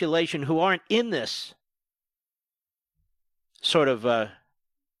population who aren't in this sort of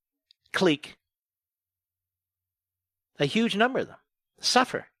clique, a huge number of them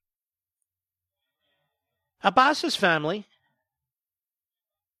suffer. Abbas's family,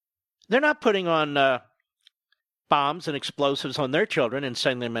 they're not putting on bombs and explosives on their children and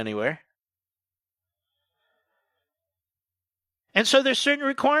sending them anywhere. And so there's certain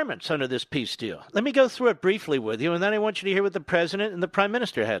requirements under this peace deal. Let me go through it briefly with you, and then I want you to hear what the president and the prime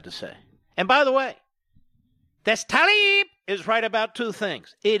minister had to say. And by the way, this Tlaib is right about two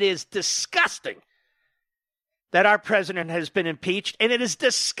things. It is disgusting that our president has been impeached, and it is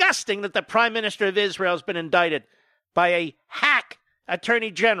disgusting that the prime minister of Israel has been indicted by a hack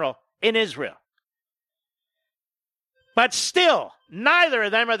attorney general in Israel. But still, neither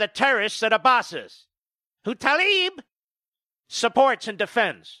of them are the terrorists that Abbas is, who Tlaib supports and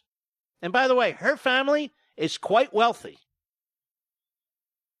defends. And by the way, her family is quite wealthy.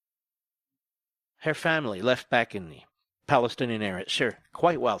 Her family left back in the Palestinian area, sure,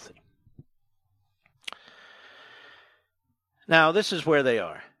 quite wealthy. Now, this is where they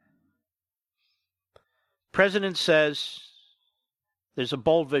are. President says there's a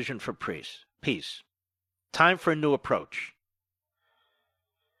bold vision for peace. Time for a new approach.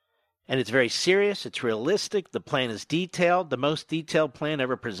 And it's very serious. It's realistic. The plan is detailed, the most detailed plan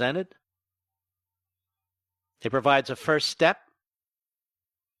ever presented. It provides a first step.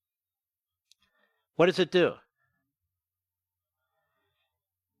 What does it do?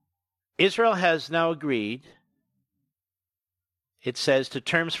 Israel has now agreed, it says, to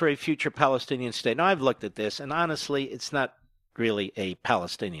terms for a future Palestinian state. Now, I've looked at this, and honestly, it's not really a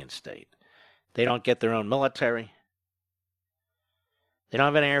Palestinian state. They don't get their own military. They don't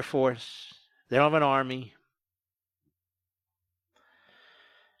have an air force. They don't have an army.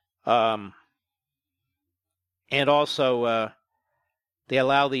 And also, they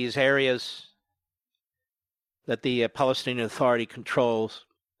allow these areas that the Palestinian Authority controls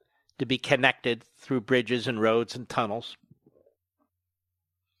to be connected through bridges and roads and tunnels.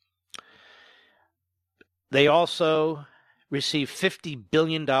 They also receive $50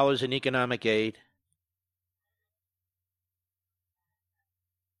 billion in economic aid,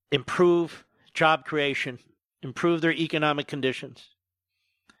 improve job creation, improve their economic conditions.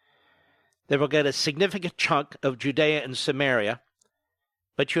 They will get a significant chunk of Judea and Samaria,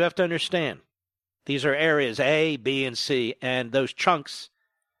 but you have to understand, these are areas A, B, and C, and those chunks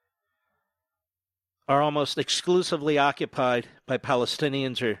are almost exclusively occupied by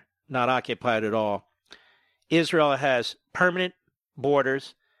Palestinians or not occupied at all. Israel has permanent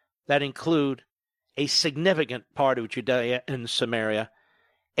borders that include a significant part of Judea and Samaria.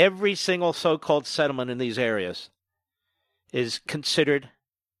 Every single so-called settlement in these areas is considered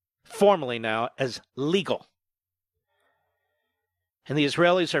formally now as legal. And the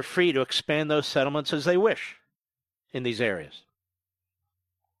Israelis are free to expand those settlements as they wish in these areas.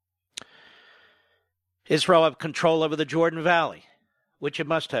 Israel have control over the Jordan Valley, which it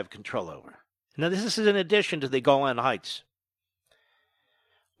must have control over. Now, this is in addition to the Golan Heights.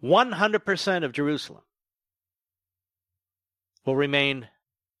 100% of Jerusalem will remain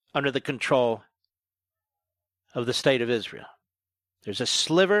under the control of the state of Israel. There's a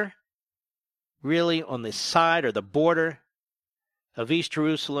sliver really on the side or the border of East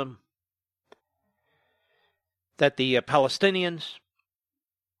Jerusalem that the Palestinians,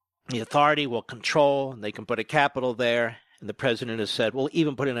 the authority, will control, and they can put a capital there. And the president has said, we'll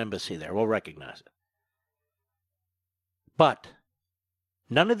even put an embassy there. We'll recognize it. But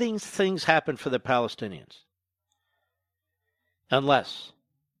none of these things happen for the Palestinians unless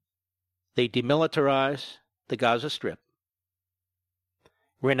they demilitarize the Gaza Strip,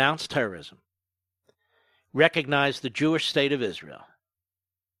 renounce terrorism, recognize the Jewish state of Israel,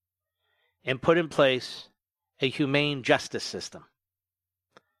 and put in place a humane justice system,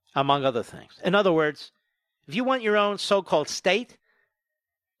 among other things. In other words, if you want your own so-called state,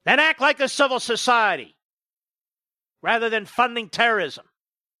 then act like a civil society rather than funding terrorism.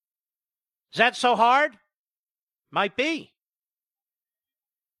 Is that so hard? Might be.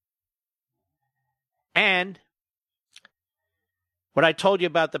 And what I told you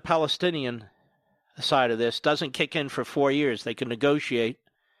about the Palestinian side of this doesn't kick in for 4 years. They can negotiate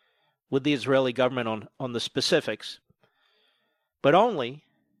with the Israeli government on the specifics, but only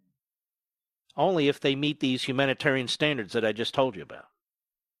if they meet these humanitarian standards that I just told you about.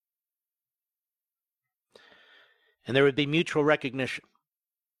 And there would be mutual recognition.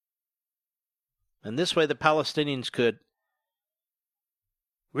 And this way the Palestinians could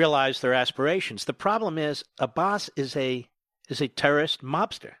realize their aspirations. The problem is Abbas is a terrorist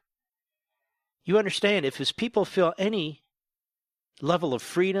mobster. You understand, if his people feel any level of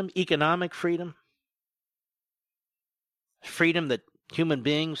freedom, economic freedom that human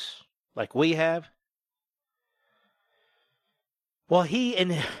beings like we have, well, he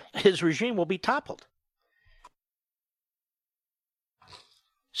and his regime will be toppled.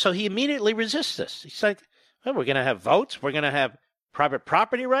 So he immediately resists this. He's like, well, we're going to have votes. We're going to have private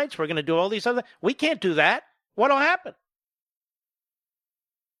property rights. We're going to do all these other... We can't do that. What'll happen?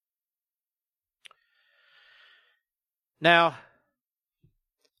 Now,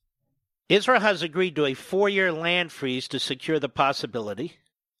 Israel has agreed to a 4-year land freeze to secure the possibility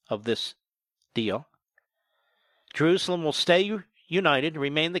of this deal. Jerusalem will stay united,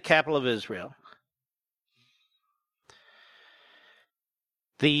 remain the capital of Israel.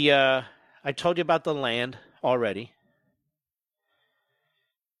 I told you about the land already.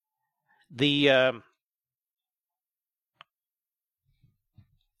 The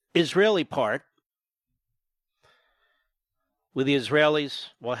Israeli part, with the Israelis,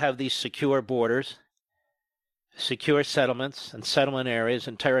 will have these secure borders, secure settlements and settlement areas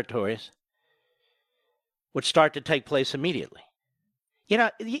and territories, which start to take place immediately. You know,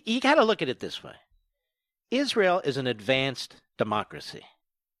 you got to look at it this way. Israel is an advanced democracy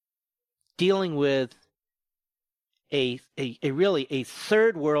dealing with a really a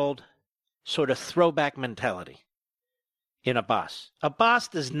third world sort of throwback mentality in Abbas. Abbas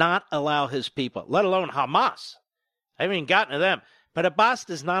does not allow his people, let alone Hamas. I haven't even gotten to them. But Abbas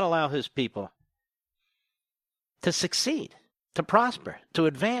does not allow his people to succeed, to prosper, to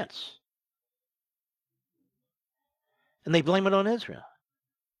advance. And they blame it on Israel.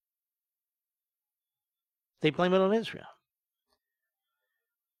 They blame it on Israel.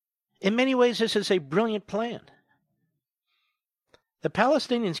 In many ways, this is a brilliant plan. The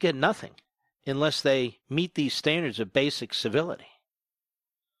Palestinians get nothing unless they meet these standards of basic civility.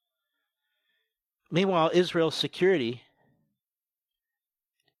 Meanwhile, Israel's security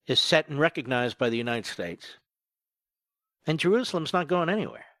is set and recognized by the United States, and Jerusalem's not going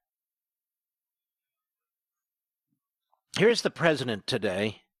anywhere. Here's the president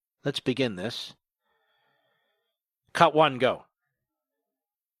today. Let's begin this. Cut one, go.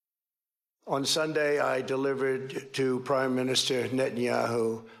 On Sunday, I delivered to Prime Minister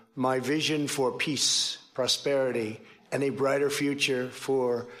Netanyahu my vision for peace, prosperity, and a brighter future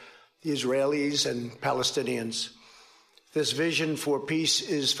for the Israelis and Palestinians. This vision for peace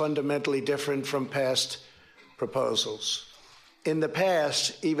is fundamentally different from past proposals. In the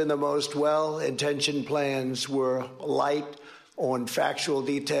past, even the most well-intentioned plans were light on factual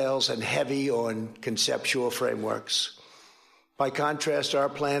details and heavy on conceptual frameworks. By contrast, our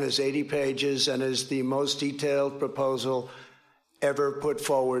plan is 80 pages and is the most detailed proposal ever put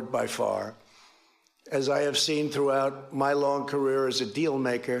forward by far. As I have seen throughout my long career as a deal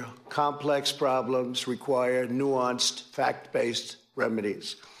maker, complex problems require nuanced, fact-based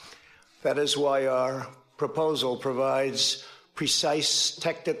remedies. That is why our proposal provides precise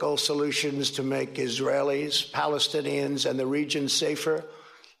technical solutions to make Israelis, Palestinians, and the region safer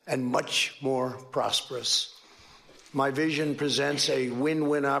and much more prosperous. My vision presents a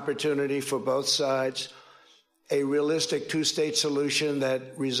win-win opportunity for both sides, a realistic two-state solution that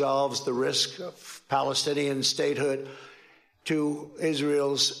resolves the risk of Palestinian statehood to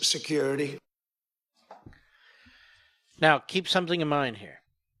Israel's security. Now, keep something in mind here.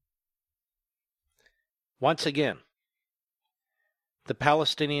 Once again, the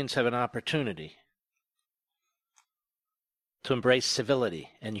Palestinians have an opportunity to embrace civility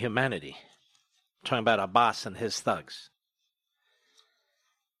and humanity. I'm talking about Abbas and his thugs.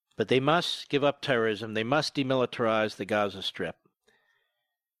 But they must give up terrorism. They must demilitarize the Gaza Strip.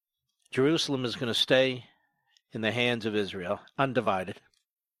 Jerusalem is going to stay in the hands of Israel, undivided.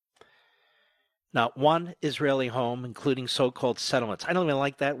 Not one Israeli home, including so-called settlements, I don't even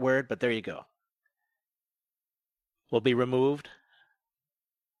like that word, but there you go, will be removed.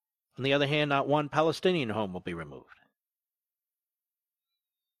 On the other hand, not one Palestinian home will be removed.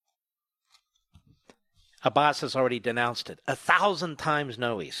 Abbas has already denounced it. 1,000 times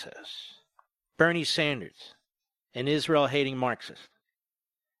no, he says. Bernie Sanders, an Israel-hating Marxist,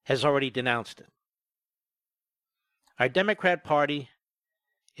 has already denounced it. Our Democrat Party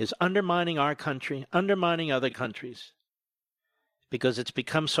is undermining our country, undermining other countries, because it's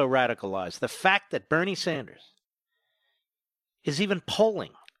become so radicalized. The fact that Bernie Sanders is even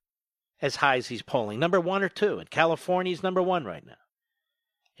polling as high as he's polling, number 1 or 2. In California, he's number 1 right now.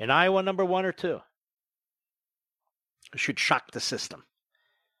 In Iowa, number 1 or 2. It should shock the system.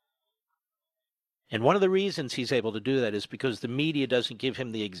 And one of the reasons he's able to do that is because the media doesn't give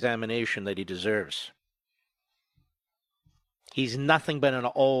him the examination that he deserves. He's nothing but an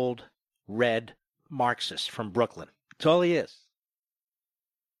old, red Marxist from Brooklyn. That's all he is.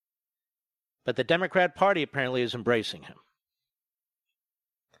 But the Democrat Party apparently is embracing him.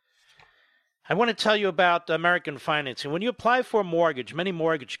 I want to tell you about American financing. When you apply for a mortgage, many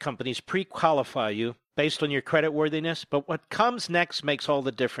mortgage companies pre-qualify you based on your creditworthiness, but what comes next makes all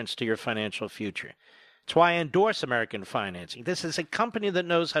the difference to your financial future. That's why I endorse American Financing. This is a company that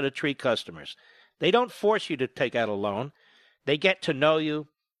knows how to treat customers. They don't force you to take out a loan. They get to know you,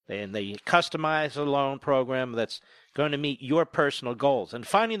 and they customize a loan program that's going to meet your personal goals and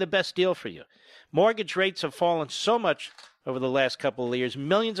finding the best deal for you. Mortgage rates have fallen so much over the last couple of years,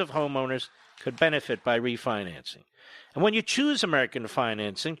 millions of homeowners could benefit by refinancing. And when you choose American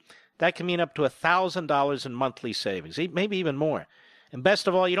Financing, that can mean up to $1,000 in monthly savings, maybe even more. And best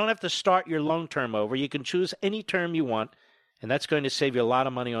of all, you don't have to start your loan term over. You can choose any term you want, and that's going to save you a lot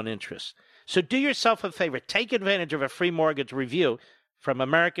of money on interest. So do yourself a favor. Take advantage of a free mortgage review from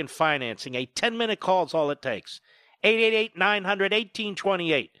American Financing. A 10-minute call is all it takes.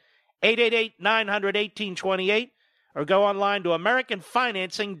 888-900-1828. 888-900-1828. Or go online to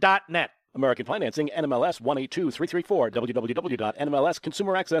AmericanFinancing.net. American Financing, NMLS 182334,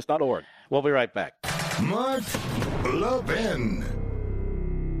 www.nmlsconsumeraccess.org. We'll be right back. Mark Levin.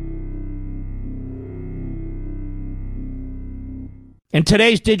 In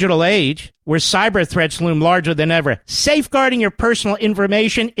today's digital age, where cyber threats loom larger than ever, safeguarding your personal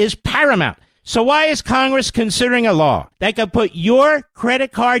information is paramount. So why is Congress considering a law that could put your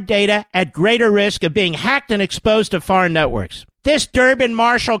credit card data at greater risk of being hacked and exposed to foreign networks? This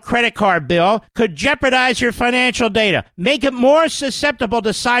Durbin-Marshall credit card bill could jeopardize your financial data, make it more susceptible to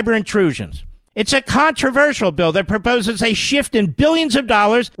cyber intrusions. It's a controversial bill that proposes a shift in billions of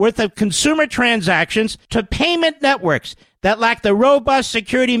dollars worth of consumer transactions to payment networks that lack the robust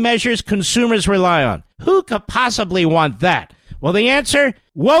security measures consumers rely on. Who could possibly want that? Well, the answer?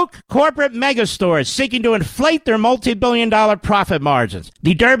 Woke corporate megastores seeking to inflate their multi-billion-dollar profit margins.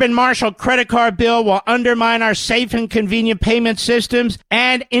 The Durbin-Marshall credit card bill will undermine our safe and convenient payment systems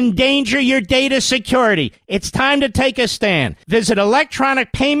and endanger your data security. It's time to take a stand. Visit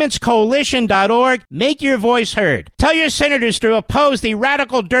electronicpaymentscoalition.org. Make your voice heard. Tell your senators to oppose the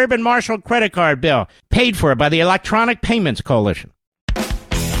radical Durbin-Marshall credit card bill, paid for by the Electronic Payments Coalition.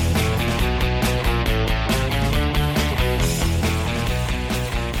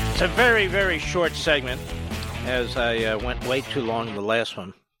 It's a very, very short segment, as I went way too long in the last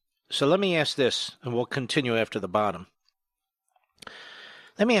one. So let me ask this, and we'll continue after the bottom.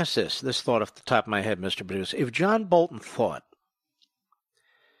 Let me ask this thought off the top of my head, Mr. Producer. If John Bolton thought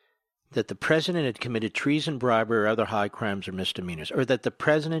that the president had committed treason, bribery, or other high crimes or misdemeanors, or that the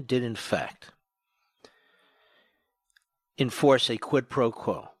president did, in fact, enforce a quid pro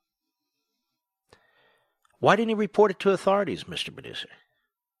quo, why didn't he report it to authorities, Mr. Producer?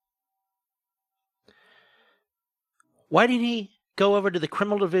 Why didn't he go over to the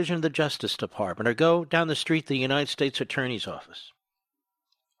criminal division of the Justice Department or go down the street to the United States Attorney's Office?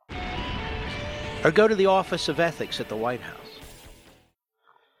 Or go to the Office of Ethics at the White House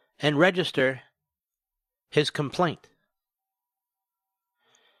and register his complaint?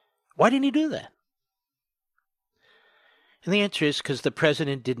 Why didn't he do that? And the answer is because the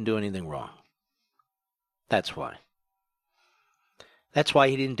president didn't do anything wrong. That's why. That's why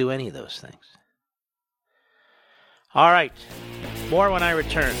he didn't do any of those things. All right. More when I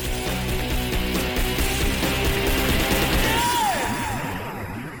return.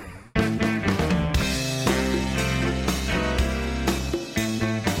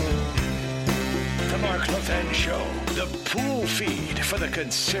 The Mark Levin Show, the pool feed for the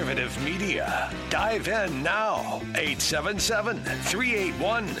conservative media. Dive in now.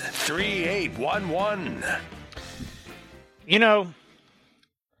 877-381-3811. You know,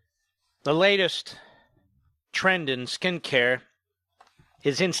 the latest trend in skincare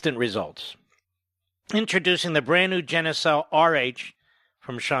is instant results. Introducing the brand new Genucel RH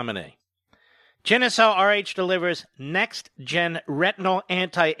from Chamonix. Genucel RH delivers next-gen retinol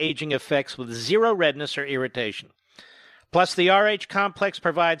anti-aging effects with zero redness or irritation. Plus, the RH complex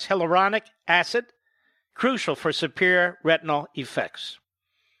provides hyaluronic acid, crucial for superior retinol effects.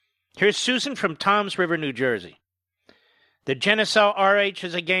 Here's Susan from Toms River, New Jersey. The Genucel RH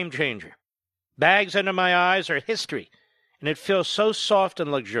is a game changer. Bags under my eyes are history, and it feels so soft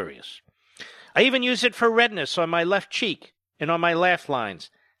and luxurious. I even use it for redness on my left cheek and on my laugh lines.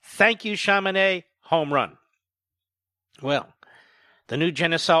 Thank you, Chamonix. Home run. Well, the new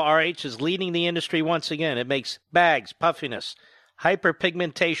Genucel RH is leading the industry once again. It makes bags, puffiness,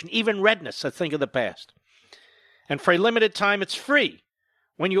 hyperpigmentation, even redness a thing of the past. And for a limited time, it's free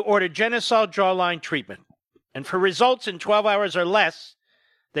when you order Genucel Jawline Treatment. And for results in 12 hours or less,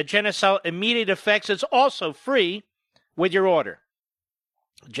 the Genucel Immediate Effects is also free with your order.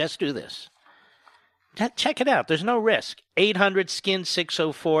 Just do this. Check it out. There's no risk.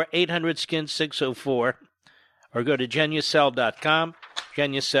 800-SKIN-604, 800-SKIN-604, or go to Genucel.com,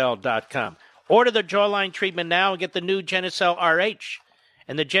 Genucel.com. Order the Jawline Treatment now and get the new Genucel RH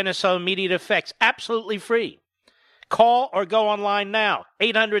and the Genucel Immediate Effects absolutely free. Call or go online now.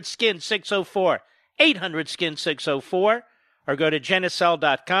 800-SKIN-604, 800-SKIN-604, or go to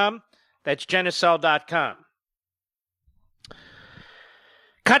Genucel.com. That's Genucel.com.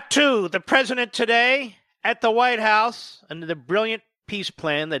 Cut 2, the president today at the White House under the brilliant peace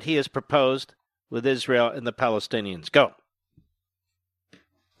plan that he has proposed with Israel and the Palestinians. Go.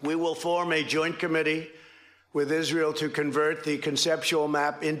 We will form a joint committee with Israel to convert the conceptual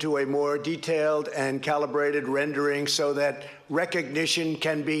map into a more detailed and calibrated rendering so that recognition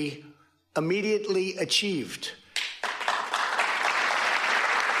can be immediately achieved.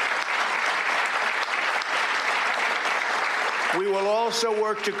 We will also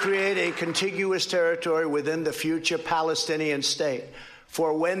work to create a contiguous territory within the future Palestinian state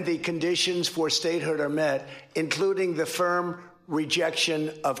for when the conditions for statehood are met, including the firm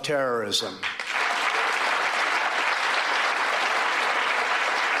rejection of terrorism.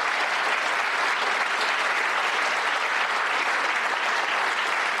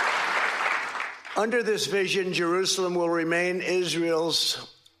 Under this vision, Jerusalem will remain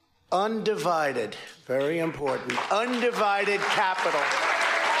Israel's undivided, very important, undivided capital.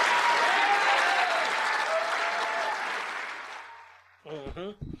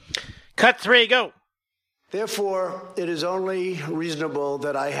 Cut 3, go. Therefore, it is only reasonable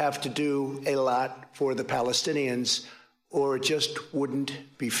that I have to do a lot for the Palestinians, or it just wouldn't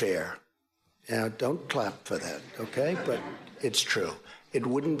be fair. Now, don't clap for that, okay? But it's true. It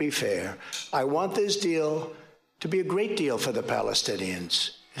wouldn't be fair. I want this deal to be a great deal for the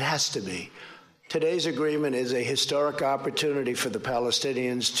Palestinians. It has to be. Today's agreement is a historic opportunity for the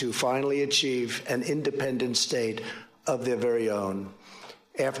Palestinians to finally achieve an independent state of their very own.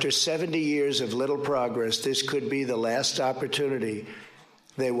 After 70 years of little progress, this could be the last opportunity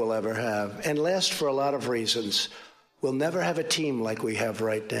they will ever have, and last for a lot of reasons. We'll never have a team like we have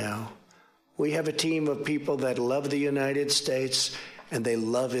right now. We have a team of people that love the United States, and they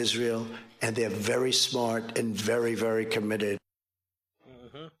love Israel, and they're very smart and very, very committed.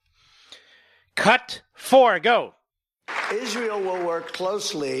 Cut 4, go. Israel will work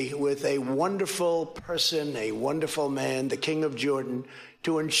closely with a wonderful person, a wonderful man, the King of Jordan,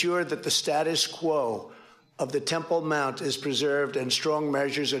 to ensure that the status quo of the Temple Mount is preserved and strong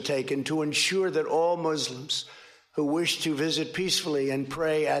measures are taken to ensure that all Muslims who wish to visit peacefully and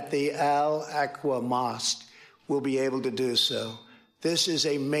pray at the Al-Aqsa Mosque will be able to do so. This is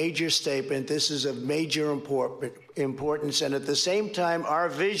a major statement. This is of major importance. And at the same time, our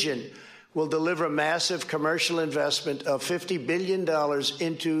vision will deliver massive commercial investment of $50 billion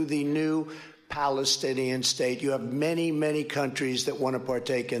into the new Palestinian state. You have many, many countries that want to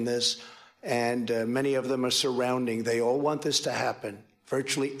partake in this, and many of them are surrounding. They all want this to happen.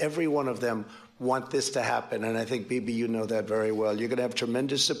 Virtually every one of them want this to happen, and I think, Bibi, you know that very well. You're going to have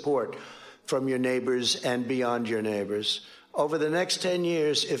tremendous support from your neighbors and beyond your neighbors. Over the next 10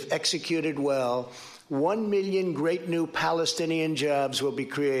 years, if executed well, 1 million great new Palestinian jobs will be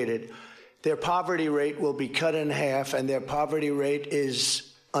created. Their poverty rate will be cut in half, and their poverty rate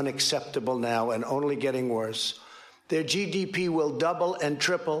is unacceptable now and only getting worse. Their GDP will double and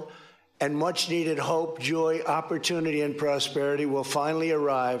triple, and much-needed hope, joy, opportunity, and prosperity will finally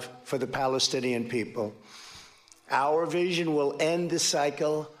arrive for the Palestinian people. Our vision will end the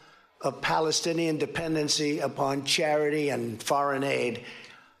cycle of Palestinian dependency upon charity and foreign aid.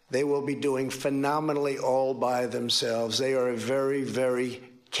 They will be doing phenomenally all by themselves. They are a very, very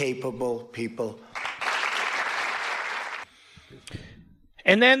capable people.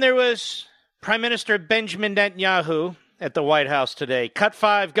 And then there was Prime Minister Benjamin Netanyahu at the White House today. Cut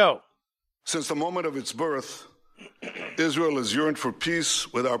 5, go. Since the moment of its birth, Israel has yearned for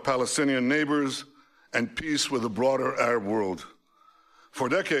peace with our Palestinian neighbors and peace with the broader Arab world. For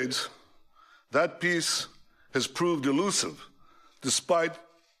decades, that peace has proved elusive, despite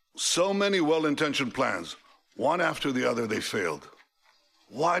so many well-intentioned plans. One after the other, they failed.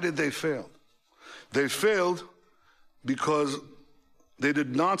 Why did they fail? They failed because they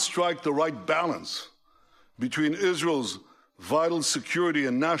did not strike the right balance between Israel's vital security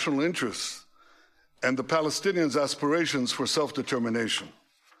and national interests and the Palestinians' aspirations for self-determination.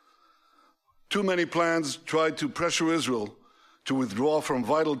 Too many plans tried to pressure Israel to withdraw from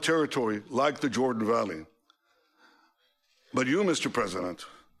vital territory like the Jordan Valley. But you, Mr. President,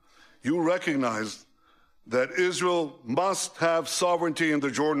 you recognize that Israel must have sovereignty in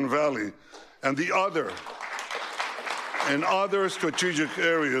the Jordan Valley and in other strategic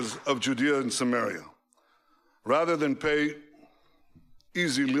areas of Judea and Samaria, rather than pay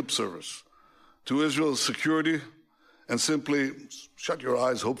easy lip service to Israel's security and simply shut your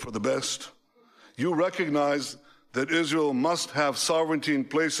eyes, hope for the best. You recognize that Israel must have sovereignty in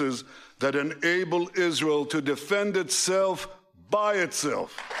places that enable Israel to defend itself by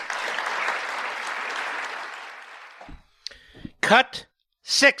itself. Cut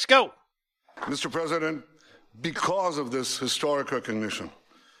 6, go. Mr. President, because of this historic recognition,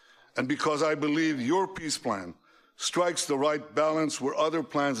 and because I believe your peace plan strikes the right balance where other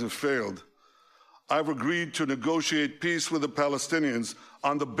plans have failed, I've agreed to negotiate peace with the Palestinians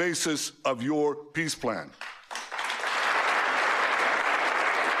on the basis of your peace plan.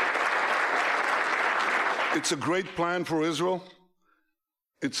 It's a great plan for Israel.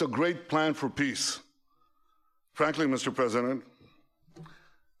 It's a great plan for peace. Frankly, Mr. President,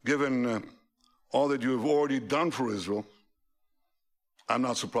 given all that you have already done for Israel, I'm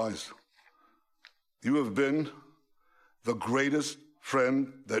not surprised. You have been the greatest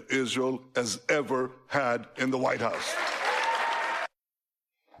friend that Israel has ever had in the White House.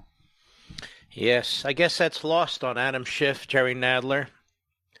 Yes, I guess that's lost on Adam Schiff, Jerry Nadler,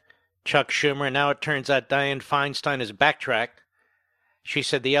 Chuck Schumer. Now it turns out Dianne Feinstein has backtracked. She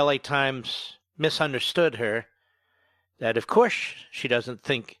said the LA Times misunderstood her, that of course she doesn't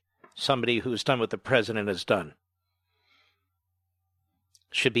think somebody who's done what the president has done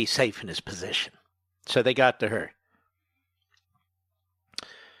should be safe in his position. So they got to her.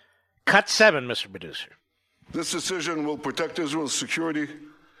 Cut 7, Mr. Producer. This decision will protect Israel's security,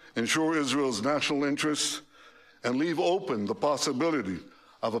 ensure Israel's national interests, and leave open the possibility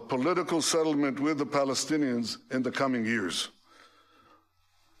of a political settlement with the Palestinians in the coming years.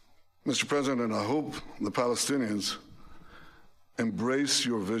 Mr. President, I hope the Palestinians embrace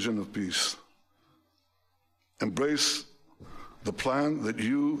your vision of peace. Embrace the plan that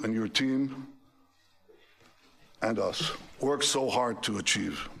you and your team and us worked so hard to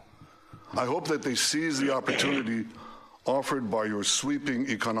achieve. I hope that they seize the opportunity offered by your sweeping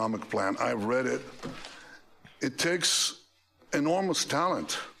economic plan. I've read it. It takes enormous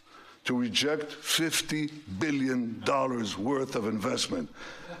talent to reject $50 billion worth of investment.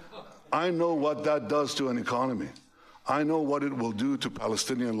 I know what that does to an economy. I know what it will do to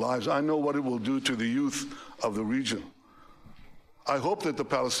Palestinian lives. I know what it will do to the youth of the region. I hope that the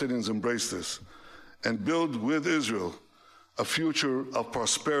Palestinians embrace this and build with Israel a future of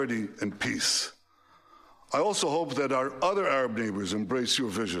prosperity and peace. I also hope that our other Arab neighbors embrace your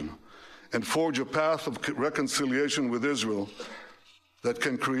vision and forge a path of reconciliation with Israel that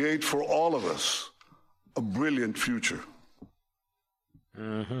can create for all of us a brilliant future.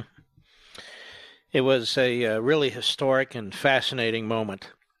 Mm-hmm. It was a really historic and fascinating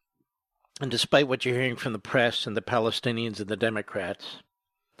moment. And despite what you're hearing from the press and the Palestinians and the Democrats,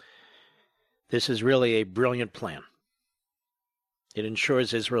 this is really a brilliant plan. It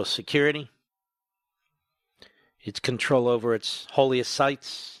ensures Israel's security, its control over its holiest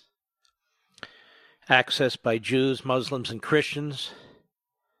sites, access by Jews, Muslims, and Christians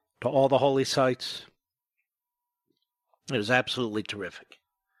to all the holy sites. It is absolutely terrific.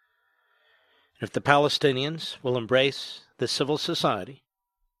 If the Palestinians will embrace the civil society,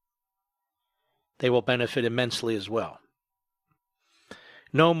 they will benefit immensely as well.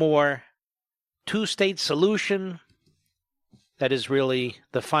 No more two-state solution. That is really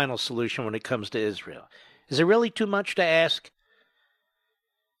the final solution when it comes to Israel. Is it really too much to ask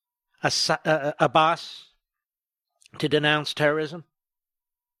Abbas to denounce terrorism?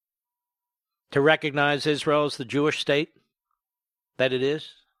 To recognize Israel as the Jewish state that it is?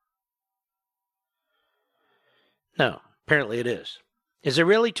 No, apparently it is. Is it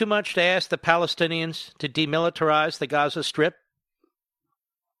really too much to ask the Palestinians to demilitarize the Gaza Strip,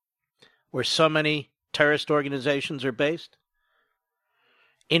 where so many terrorist organizations are based,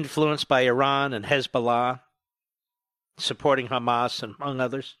 influenced by Iran and Hezbollah, supporting Hamas, and among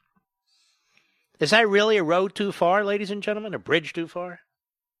others? Is that really a road too far, ladies and gentlemen, a bridge too far?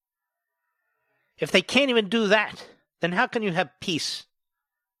 If they can't even do that, then how can you have peace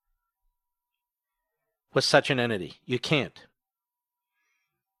with such an entity? You can't.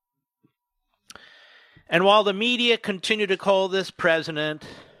 And while the media continue to call this president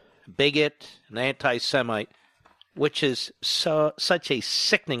a bigot, an anti-Semite, which is such a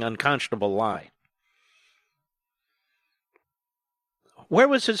sickening, unconscionable lie, where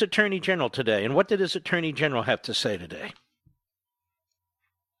was his Attorney General today? And what did his Attorney General have to say today?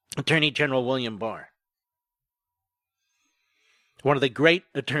 Attorney General William Barr. One of the great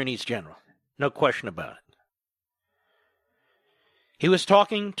attorneys general. No question about it. He was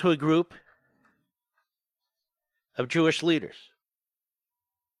talking to a group of Jewish leaders.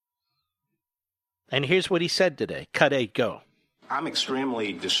 And here's what he said today. Cut 8, go. I'm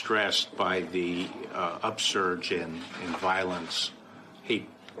extremely distressed by the upsurge in violence, hate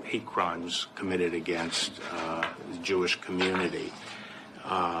crimes committed against the Jewish community.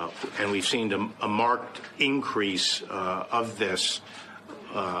 And we've seen a marked increase of this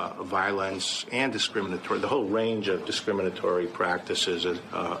violence and discriminatory, the whole range of discriminatory practices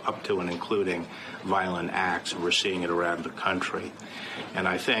up to and including violent acts, and we're seeing it around the country. And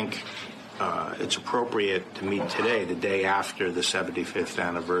I think it's appropriate to meet today, the day after the 75th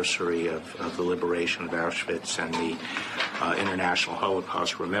anniversary of the liberation of Auschwitz and the International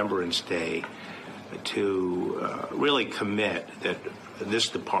Holocaust Remembrance Day, to really commit that this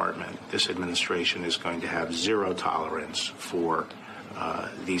department, this administration, is going to have zero tolerance for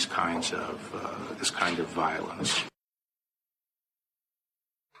this kind of violence.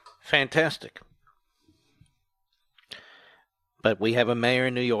 Fantastic. But we have a mayor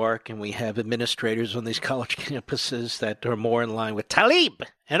in New York, and we have administrators on these college campuses that are more in line with Tlaib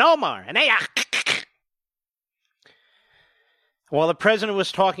and Omar and Ayah. While the president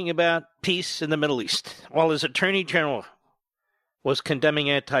was talking about peace in the Middle East, while his attorney general was condemning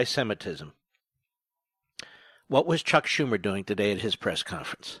anti-Semitism, what was Chuck Schumer doing today at his press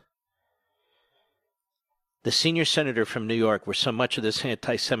conference? The senior senator from New York, where so much of this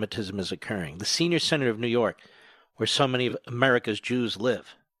anti-Semitism is occurring, the senior senator of New York, where so many of America's Jews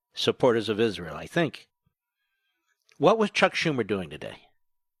live, supporters of Israel, I think. What was Chuck Schumer doing today?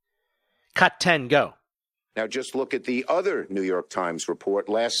 Cut 10, go. Now just look at the other New York Times report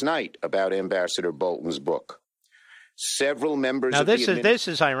last night about Ambassador Bolton's book. Several members now of this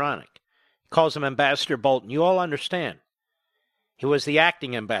is ironic. He calls him Ambassador Bolton. You all understand. He was the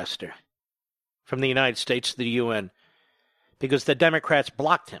acting ambassador from the United States to the UN because the Democrats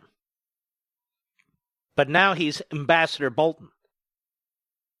blocked him. But now he's Ambassador Bolton.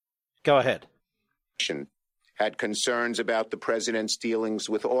 Go ahead. Had concerns about the president's dealings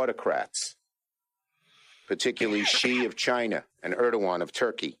with autocrats, particularly Xi of China and Erdogan of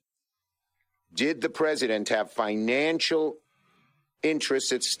Turkey. Did the president have financial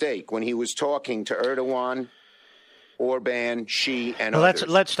interests at stake when he was talking to Erdogan, Orban, Xi, and others?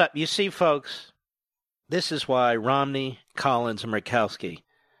 Let's stop. You see, folks, this is why Romney, Collins, and Murkowski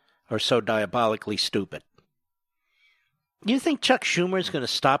are so diabolically stupid. Do you think Chuck Schumer is going to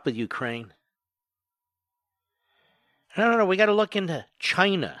stop with Ukraine? No. We got to look into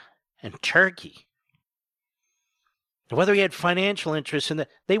China and Turkey. Whether he had financial interests in that.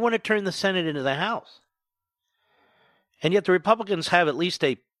 They want to turn the Senate into the House. And yet the Republicans have at least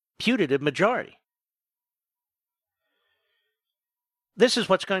a putative majority. This is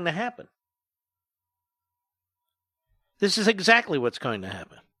what's going to happen. This is exactly what's going to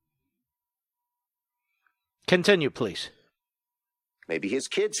happen. Continue, please. Maybe his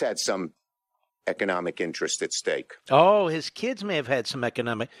kids had some economic interest at stake. Oh, his kids may have had some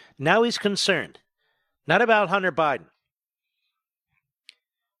economic. Now he's concerned. Not about Hunter Biden,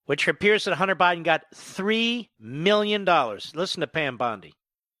 which appears that Hunter Biden got $3 million. Listen to Pam Bondi.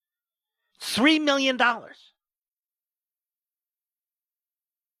 $3 million.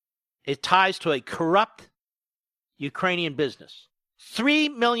 It ties to a corrupt Ukrainian business.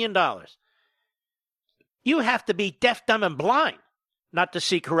 $3 million. You have to be deaf, dumb, and blind not to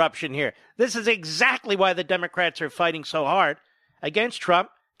see corruption here. This is exactly why the Democrats are fighting so hard against Trump,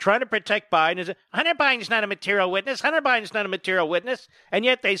 trying to protect Biden. Hunter Biden's not a material witness. Hunter Biden's not a material witness. And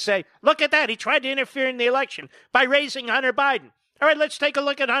yet they say, look at that. He tried to interfere in the election by raising Hunter Biden. All right, let's take a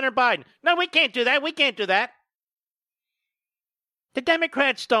look at Hunter Biden. No, we can't do that. We can't do that. The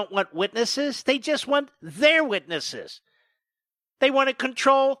Democrats don't want witnesses. They just want their witnesses. They want to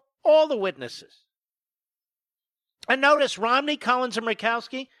control all the witnesses. And notice Romney, Collins, and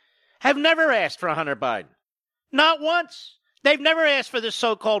Murkowski have never asked for Hunter Biden. Not once. They've never asked for the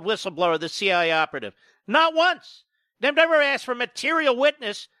so-called whistleblower, the CIA operative. Not once. They've never asked for material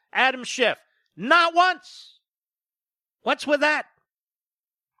witness, Adam Schiff. Not once. What's with that?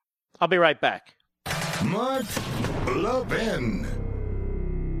 I'll be right back. Mark Levin.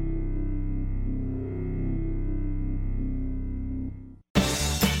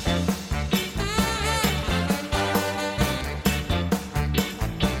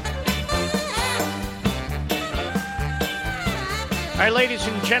 All right, ladies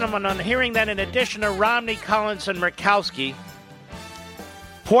and gentlemen, on hearing that in addition to Romney, Collins, and Murkowski,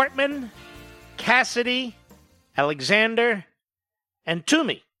 Portman, Cassidy, Alexander, and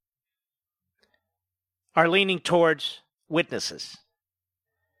Toomey are leaning towards witnesses.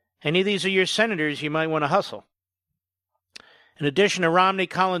 Any of these are your senators, you might want to hustle. In addition to Romney,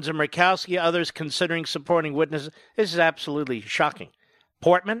 Collins, and Murkowski, others considering supporting witnesses. This is absolutely shocking.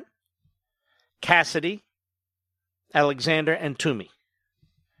 Portman, Cassidy, Alexander, and Toomey.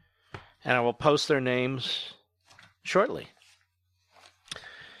 And I will post their names shortly.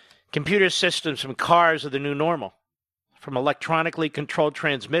 Computer systems from cars are the new normal. From electronically controlled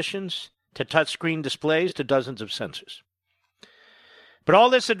transmissions to touchscreen displays to dozens of sensors. But all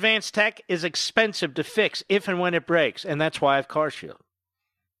this advanced tech is expensive to fix if and when it breaks, and that's why I have CarShield.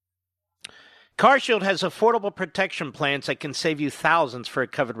 CarShield has affordable protection plans that can save you thousands for a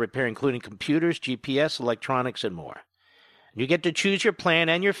covered repair, including computers, GPS, electronics, and more. You get to choose your plan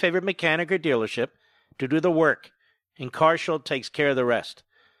and your favorite mechanic or dealership to do the work, and CarShield takes care of the rest.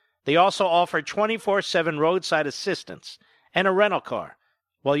 They also offer 24/7 roadside assistance and a rental car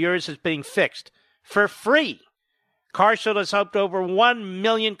while yours is being fixed for free. CarShield has helped over 1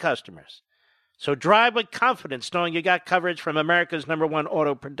 million customers. So drive with confidence knowing you got coverage from America's #1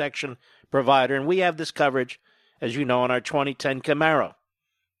 auto protection provider, and we have this coverage, as you know, on our 2010 Camaro.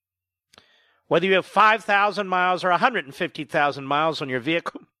 Whether you have 5,000 miles or 150,000 miles on your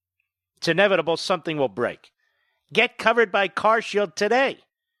vehicle, it's inevitable something will break. Get covered by CarShield today.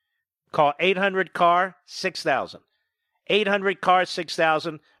 Call 800-CAR-6000.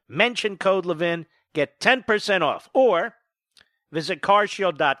 800-CAR-6000. Mention code Levin. Get 10% off. Or visit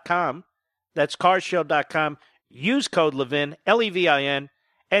carshield.com. That's carshield.com. Use code Levin, Levin,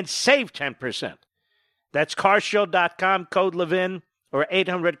 and save 10%. That's carshield.com, code Levin, or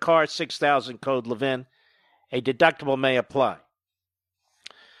 800-CAR-6000, code Levin. A deductible may apply.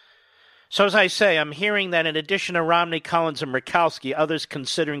 So as I say, I'm hearing that in addition to Romney, Collins, and Murkowski, others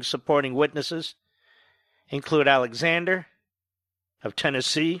considering supporting witnesses include Alexander of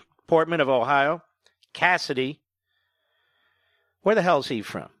Tennessee, Portman of Ohio, Cassidy. Where the hell is he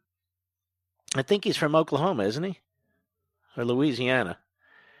from? I think he's from Oklahoma, isn't he? Or Louisiana.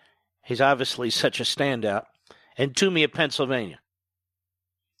 He's obviously such a standout. And Toomey of Pennsylvania.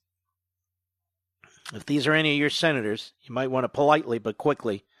 If these are any of your senators, you might want to politely but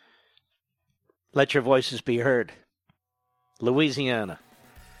quickly let your voices be heard. Louisiana.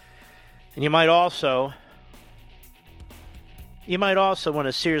 And you might also want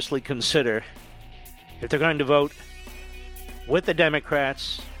to seriously consider if they're going to vote with the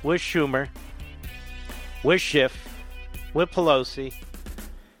Democrats, with Schumer, with Schiff, with Pelosi,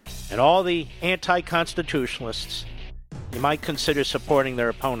 and all the anti-constitutionalists, you might consider supporting their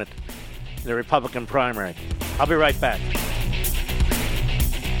opponent in the Republican primary. I'll be right back.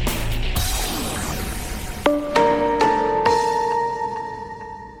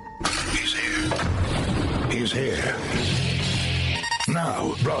 He's here.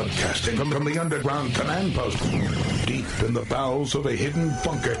 Now, broadcasting from the underground command post, deep in the bowels of a hidden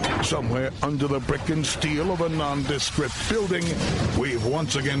bunker, somewhere under the brick and steel of a nondescript building, we've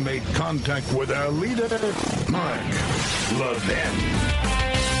once again made contact with our leader, Mark Levin.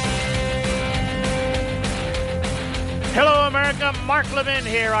 Hello, America. Mark Levin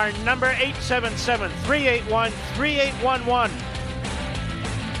here. Our number 877-381-3811.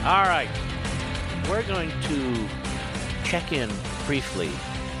 All right. We're going to check in briefly,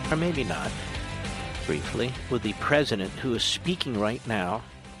 or maybe not briefly, with the president who is speaking right now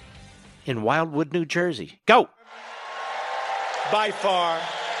in Wildwood, New Jersey. Go! By far,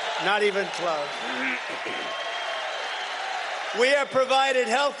 not even close. We have provided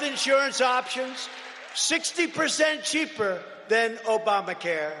health insurance options 60% cheaper than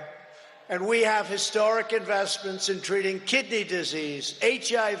Obamacare. And we have historic investments in treating kidney disease,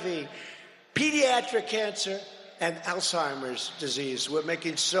 HIV, pediatric cancer, and Alzheimer's disease. We're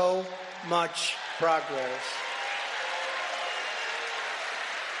making so much progress.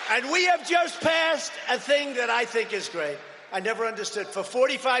 And we have just passed a thing that I think is great. I never understood. For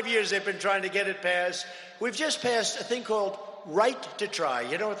 45 years, they've been trying to get it passed. We've just passed a thing called Right to Try.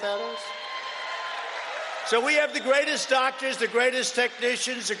 You know what that is? So we have the greatest doctors, the greatest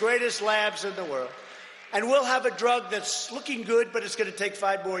technicians, the greatest labs in the world. And we'll have a drug that's looking good, but it's going to take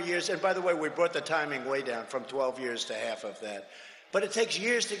 5 more years. And by the way, we brought the timing way down from 12 years to half of that. But it takes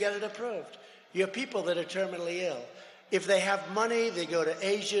years to get it approved. You have people that are terminally ill. If they have money, they go to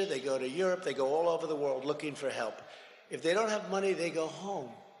Asia, they go to Europe, they go all over the world looking for help. If they don't have money, they go home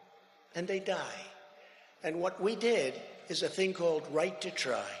and they die. And what we did is a thing called Right to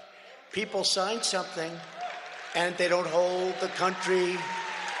Try. People sign something and they don't hold the country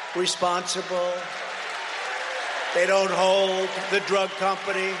responsible. They don't hold the drug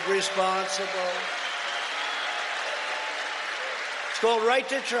company responsible. It's called Right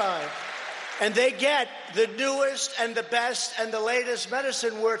to Try. And they get the newest and the best and the latest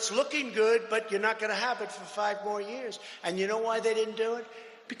medicine where it's looking good, but you're not going to have it for 5 more years. And you know why they didn't do it?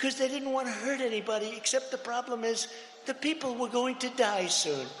 Because they didn't want to hurt anybody, except the problem is the people were going to die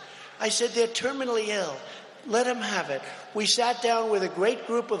soon. I said, they're terminally ill. Let them have it. We sat down with a great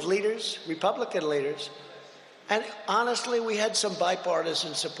group of leaders, Republican leaders, and honestly, we had some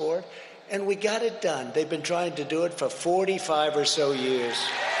bipartisan support, and we got it done. They've been trying to do it for 45 or so years.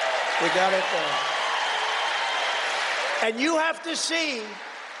 We got it done. And you have to see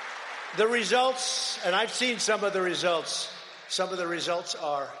the results, and I've seen some of the results. Some of the results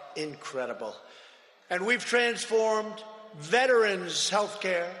are incredible. And we've transformed veterans' health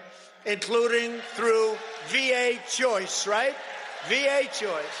care, including through VA Choice, right? VA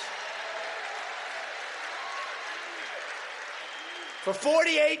Choice. For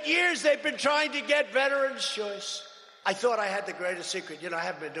 48 years, they've been trying to get Veterans Choice. I thought I had the greatest secret. You know, I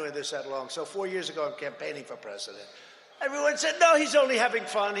haven't been doing this that long. So 4 years ago, I'm campaigning for president. Everyone said, no, he's only having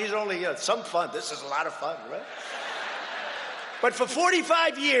fun. He's only some fun. This is a lot of fun, right? But for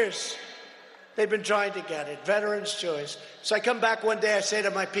 45 years, they've been trying to get it. Veterans Choice. So I come back one day, I say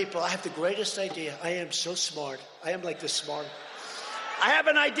to my people, I have the greatest idea. I am so smart. I am like the smart. I have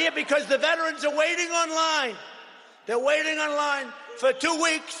an idea because the veterans are waiting online. They're waiting online for 2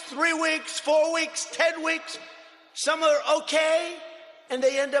 weeks, 3 weeks, 4 weeks, 10 weeks. Some are okay, and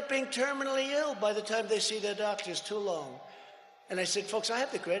they end up being terminally ill by the time they see their doctors. Too long. And I said, folks, I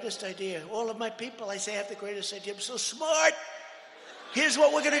have the greatest idea. All of my people, I say, I have the greatest idea. I'm so smart. Here's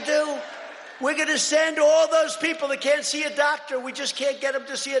what we're going to do. We're going to send all those people that can't see a doctor. We just can't get them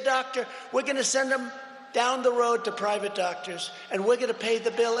to see a doctor. We're going to send them down the road to private doctors, and we're going to pay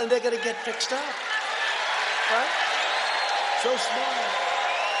the bill, and they're going to get fixed up. Right? So smart.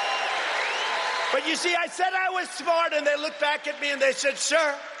 But you see, I said I was smart, and they looked back at me and they said,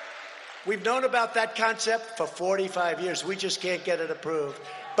 sir, we've known about that concept for 45 years. We just can't get it approved.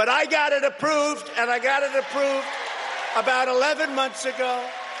 But I got it approved, and I got it approved about 11 months ago.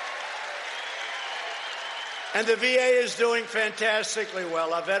 And the VA is doing fantastically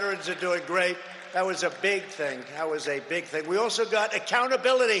well. Our veterans are doing great. That was a big thing. That was a big thing. We also got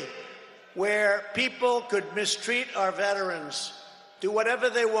accountability, where people could mistreat our veterans, do whatever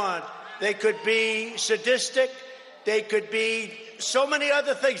they want. They could be sadistic. They could be so many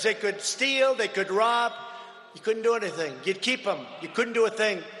other things. They could steal. They could rob. You couldn't do anything. You'd keep them. You couldn't do a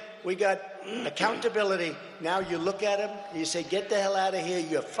thing. We got accountability. Now you look at them, you say, get the hell out of here.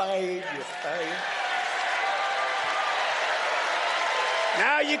 You're fired. You're fired.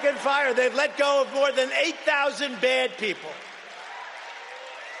 Now you can fire. They've let go of more than 8,000 bad people.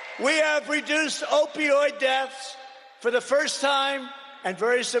 We have reduced opioid deaths for the first time and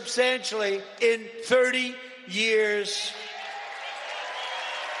very substantially in 30 years.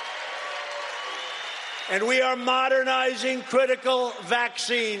 And we are modernizing critical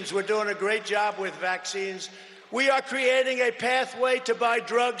vaccines. We're doing a great job with vaccines. We are creating a pathway to buy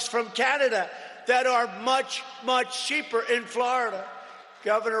drugs from Canada that are much, much cheaper in Florida.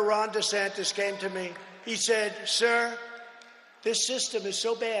 Governor Ron DeSantis came to me. He said, sir, this system is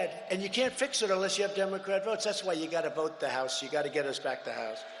so bad, and you can't fix it unless you have Democrat votes. That's why you got to vote the House. You got to get us back the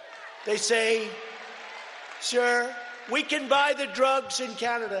House. They say, sir, we can buy the drugs in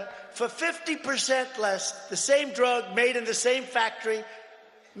Canada for 50% less, the same drug made in the same factory,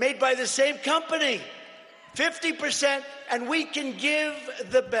 made by the same company. 50%, and we can give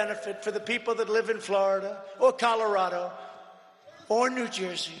the benefit for the people that live in Florida or Colorado or New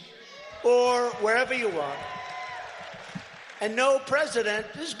Jersey or wherever you want. And no president,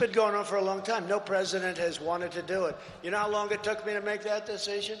 this has been going on for a long time, no president has wanted to do it. You know how long it took me to make that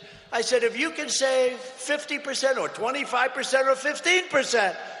decision? I said, if you can save 50% or 25% or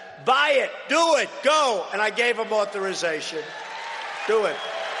 15%, buy it, do it, go. And I gave them authorization. Do it.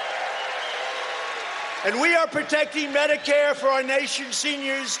 And we are protecting Medicare for our nation's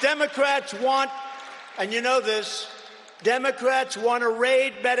seniors. Democrats want, and you know this, Democrats want to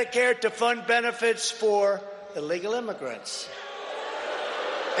raid Medicare to fund benefits for illegal immigrants.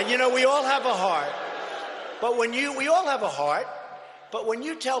 And you know, we all have a heart. But we all have a heart. But when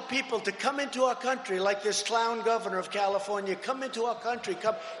you tell people to come into our country, like this clown governor of California, come into our country,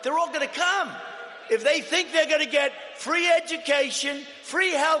 come, they're all going to come. If they think they're going to get free education,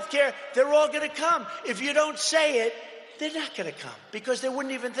 free health care, they're all going to come. If you don't say it, they're not going to come because they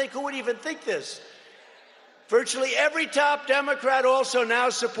wouldn't even think, who would even think this? Virtually every top Democrat also now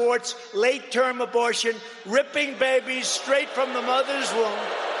supports late-term abortion, ripping babies straight from the mother's womb,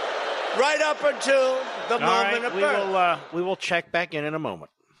 right up until the moment of birth. We will check back in a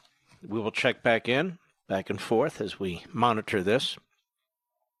moment. We will check back and forth as we monitor this.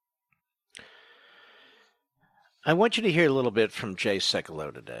 I want you to hear a little bit from Jay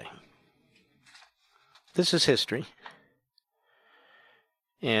Sekulow today. This is history.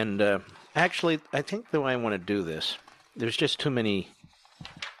 And actually, I think the way I want to do this, there's just too many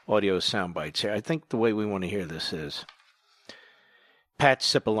audio sound bites here. I think the way we want to hear this is Pat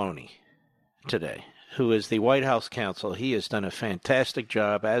Cipollone today, who is the White House counsel. He has done a fantastic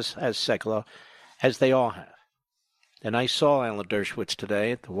job, as Sekulow, as they all have. And I saw Alan Dershowitz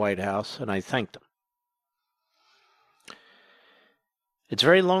today at the White House, and I thanked him. It's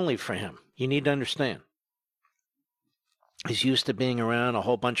very lonely for him. You need to understand. He's used to being around a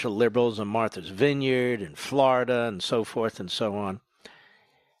whole bunch of liberals in Martha's Vineyard and Florida and so forth and so on.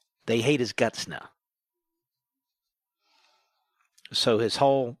 They hate his guts now. So his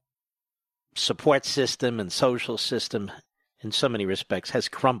whole support system and social system, in so many respects, has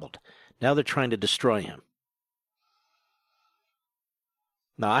crumbled. Now they're trying to destroy him.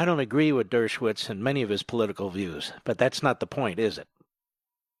 Now, I don't agree with Dershowitz and many of his political views, but that's not the point, is it?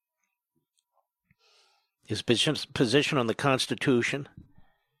 His position on the Constitution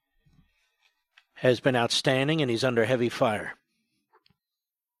has been outstanding, and he's under heavy fire.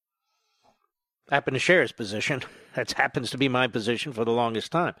 I happen to share his position. That happens to be my position for the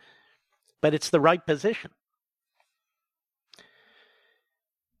longest time. But it's the right position.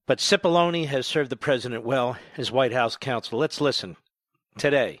 But Cipollone has served the president well as White House counsel. Let's listen.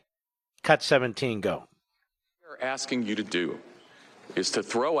 Today, cut 17, go. What we're asking you to do is to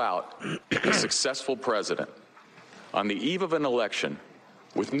throw out a successful president on the eve of an election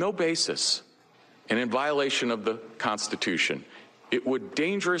with no basis and in violation of the Constitution. It would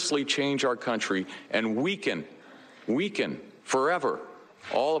dangerously change our country and weaken forever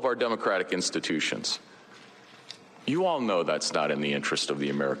all of our democratic institutions. You all know that's not in the interest of the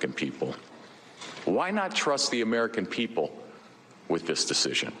American people. Why not trust the American people with this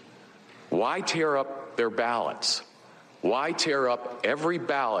decision? Why tear up their ballots? Why tear up every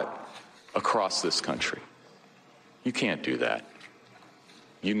ballot across this country? You can't do that.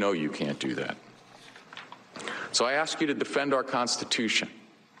 You know you can't do that. So I ask you to defend our Constitution,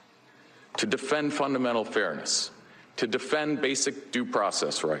 to defend fundamental fairness, to defend basic due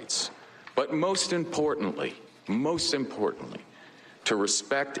process rights, but most importantly, to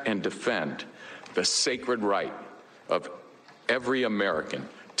respect and defend the sacred right of every American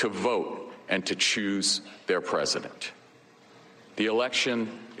to vote and to choose their president. The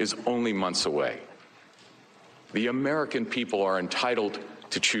election is only months away. The American people are entitled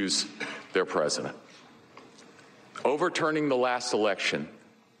to choose their president. Overturning the last election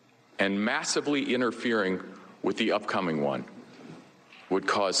and massively interfering with the upcoming one would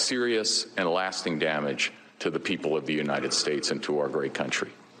cause serious and lasting damage to the people of the United States and to our great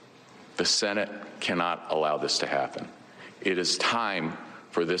country. The Senate cannot allow this to happen. It is time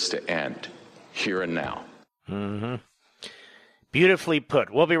for this to end, here and now. Mm-hmm. Beautifully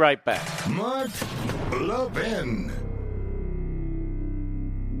put. We'll be right back. Mark Levin.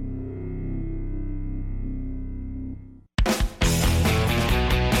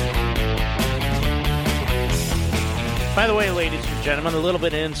 By the way, ladies and gentlemen, a little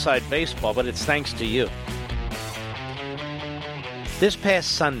bit of inside baseball, but it's thanks to you. This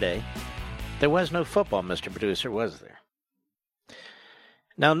past Sunday, there was no football, Mr. Producer, was there?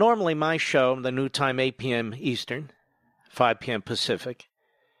 Now, normally my show, the new time, 8 p.m. Eastern, 5 p.m. Pacific,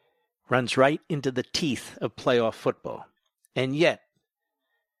 runs right into the teeth of playoff football. And yet,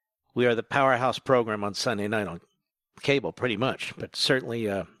 we are the powerhouse program on Sunday night on cable, pretty much, but certainly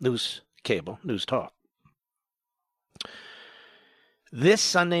news cable, news talk. This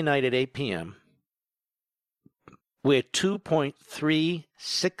Sunday night at 8 p.m., we had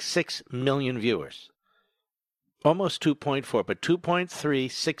 2.366 million viewers. Almost 2.4, but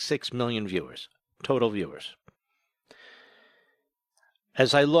 2.366 million viewers, total viewers.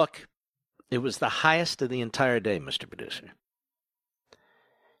 As I look, it was the highest of the entire day, Mr. Producer.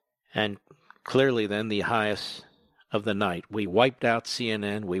 And clearly then the highest of the night. We wiped out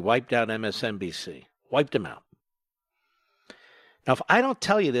CNN, we wiped out MSNBC, wiped them out. Now, if I don't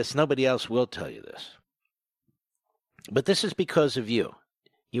tell you this, nobody else will tell you this. But this is because of you.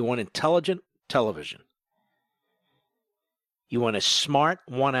 You want intelligent television. You want a smart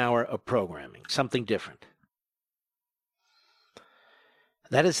 1 hour of programming, something different.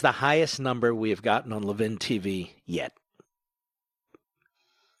 That is the highest number we have gotten on Levin TV yet.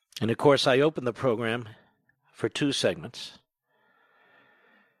 And of course, I opened the program for 2 segments.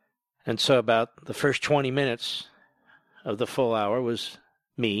 And so about the first 20 minutes of the full hour was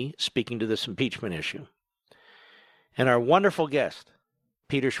me speaking to this impeachment issue. And our wonderful guest,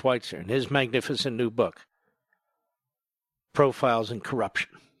 Peter Schweizer, in his magnificent new book, Profiles in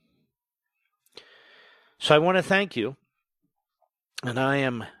Corruption. So I want to thank you, and I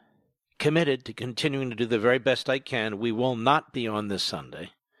am committed to continuing to do the very best I can. We will not be on this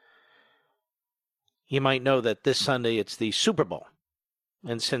Sunday. You might know that this Sunday it's the Super Bowl.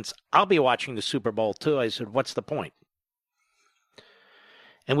 And since I'll be watching the Super Bowl too, I said, what's the point?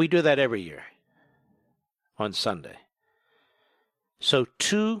 And we do that every year on Sunday. So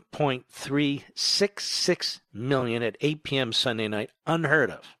 2.366 million at 8 p.m. Sunday night,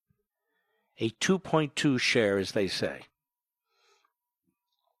 unheard of. A 2.2 share, as they say.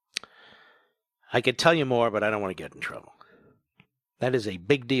 I could tell you more, but I don't want to get in trouble. That is a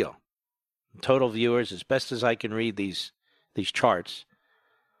big deal. Total viewers, as best as I can read these charts,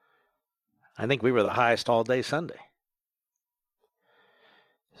 I think we were the highest all day Sunday.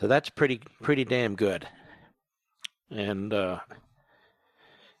 So that's pretty damn good. And I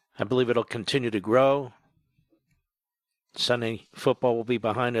believe it'll continue to grow. Sunday football will be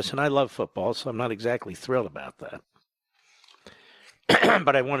behind us, and I love football, so I'm not exactly thrilled about that.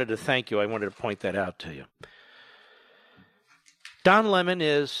 But I wanted to thank you. I wanted to point that out to you. Don Lemon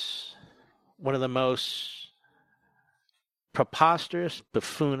is one of the most preposterous,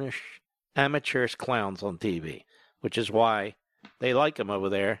 buffoonish, amateurish clowns on TV, which is why they like him over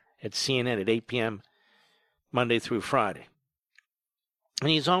there at CNN at 8 p.m. Monday through Friday. And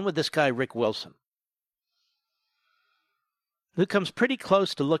he's on with this guy, Rick Wilson, who comes pretty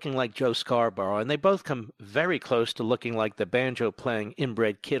close to looking like Joe Scarborough, and they both come very close to looking like the banjo-playing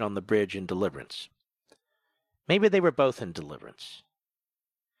inbred kid on the bridge in Deliverance. Maybe they were both in Deliverance.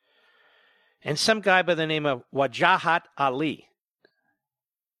 And some guy by the name of Wajahat Ali.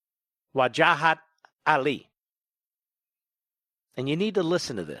 Wajahat Ali. And you need to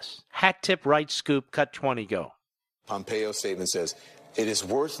listen to this. Hat tip, right scoop, cut 20, go. Pompeo's statement says, it is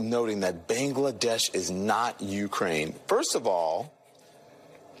worth noting that Bangladesh is not Ukraine. First of all,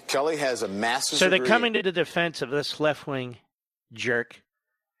 Kelly has a master's degree. So they're coming to the defense of this left-wing jerk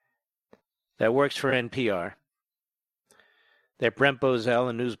that works for NPR, that Brent Bozell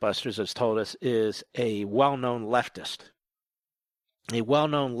and Newsbusters has told us is a well-known leftist. A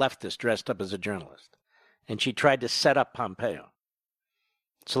well-known leftist dressed up as a journalist. And she tried to set up Pompeo.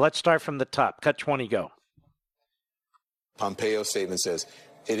 So let's start from the top. Cut 20, go. Pompeo's statement says,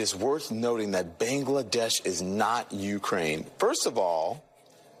 it is worth noting that Bangladesh is not Ukraine. First of all,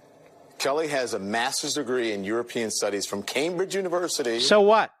 Kelly has a master's degree in European studies from Cambridge University. So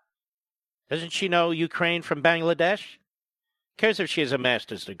what? Doesn't she know Ukraine from Bangladesh? Cares if she has a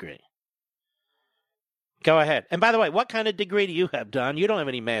master's degree. Go ahead. And by the way, what kind of degree do you have, Don? You don't have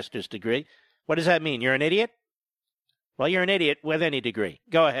any master's degree. What does that mean? You're an idiot? Well, you're an idiot with any degree.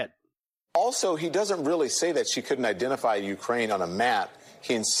 Go ahead. Also, he doesn't really say that she couldn't identify Ukraine on a map.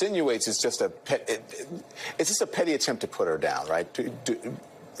 He insinuates it's just a petty attempt to put her down, right?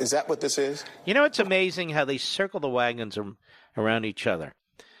 Is that what this is? You know, it's amazing how they circle the wagons around each other.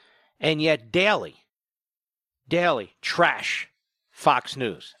 And yet daily trash Fox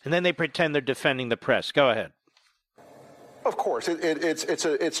News. And then they pretend they're defending the press. Go ahead. Of course,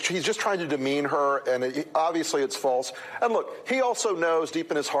 he's just trying to demean her, and obviously it's false. And look, he also knows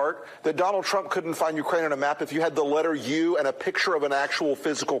deep in his heart that Donald Trump couldn't find Ukraine on a map if you had the letter U and a picture of an actual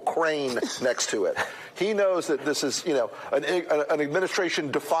physical crane next to it. He knows that this is, an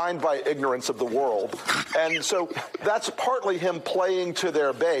administration defined by ignorance of the world, and so that's partly him playing to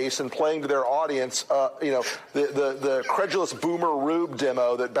their base and playing to their audience. The credulous boomer Rube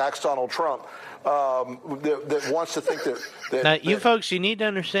demo that backs Donald Trump. That wants to think that now, you folks, you need to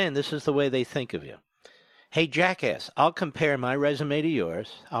understand this is the way they think of you. Hey, jackass, I'll compare my resume to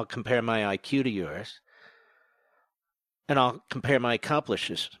yours. I'll compare my IQ to yours. And I'll compare my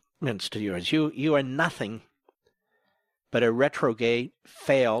accomplishments to yours. You are nothing but a retrograde,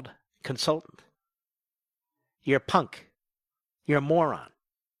 failed consultant. You're a punk. You're a moron.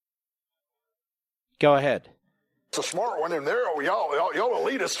 Go ahead. It's a smart one in there. Y'all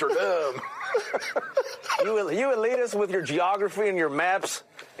elitists are dumb. You elitists with your geography and your maps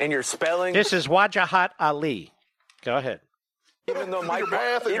and your spelling. This is Wajahat Ali. Go ahead. Even though your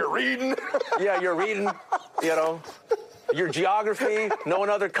math and your reading. Yeah, you're reading, your geography, knowing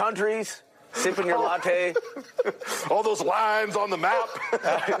other countries, sipping your latte. All those lines on the map.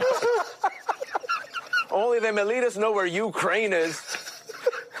 Only them elitists know where Ukraine is.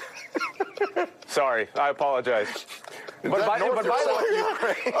 Sorry, I apologize. But by the way,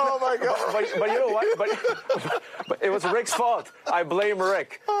 oh my God! But you know what? But it was Rick's fault. I blame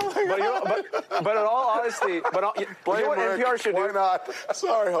Rick. But in all honesty, blame Rick. NPR should Why do. Not?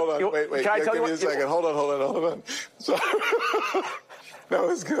 Sorry, hold on. Wait. Can I tell you give me a second. Hold on. Sorry. That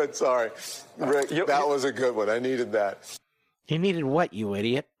was good. Sorry, Rick. That was a good one. I needed that. You needed what, you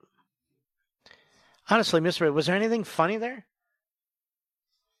idiot? Honestly, Mr. Red, was there anything funny there?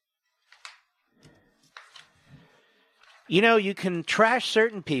 You can trash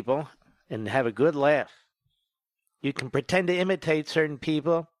certain people and have a good laugh. You can pretend to imitate certain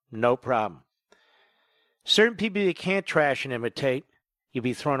people, no problem. Certain people you can't trash and imitate, you'll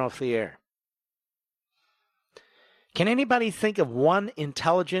be thrown off the air. Can anybody think of one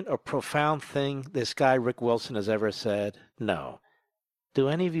intelligent or profound thing this guy Rick Wilson has ever said? No. Do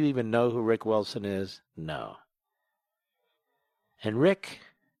any of you even know who Rick Wilson is? No. And Rick,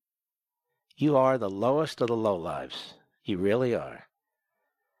 You are the lowest of the lowlives. You really are.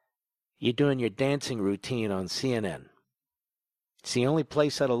 You're doing your dancing routine on CNN. It's the only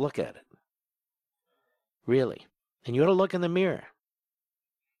place that'll look at it. Really. And you ought to look in the mirror.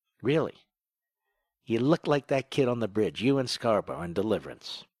 Really. You look like that kid on the bridge, you and Scarborough in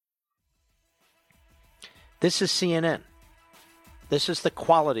Deliverance. This is CNN. This is the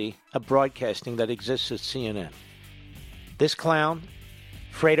quality of broadcasting that exists at CNN. This clown,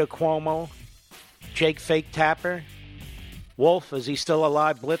 Fredo Cuomo, Jake Fake Tapper, Wolf, is he still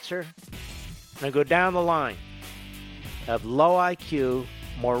alive, Blitzer? And I go down the line of low IQ,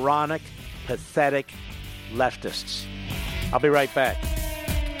 moronic, pathetic leftists. I'll be right back.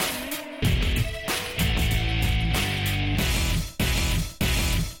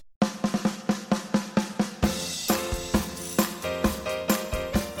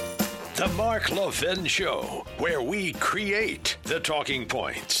 The Mark Levin Show, where we create the talking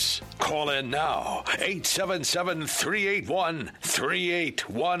points. Call in now,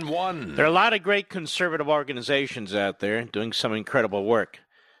 877-381-3811. There are a lot of great conservative organizations out there doing some incredible work.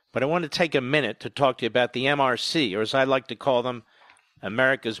 But I want to take a minute to talk to you about the MRC, or as I like to call them,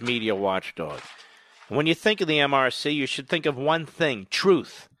 America's Media Watchdog. And when you think of the MRC, you should think of one thing,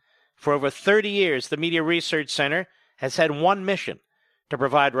 truth. For over 30 years, the Media Research Center has had one mission: to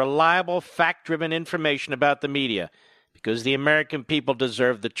provide reliable, fact-driven information about the media, because the American people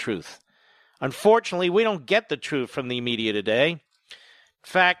deserve the truth. Unfortunately, we don't get the truth from the media today. In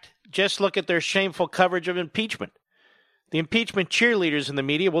fact, just look at their shameful coverage of impeachment. The impeachment cheerleaders in the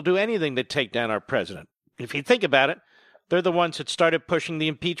media will do anything to take down our president. If you think about it, they're the ones that started pushing the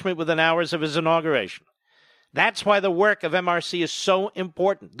impeachment within hours of his inauguration. That's why the work of MRC is so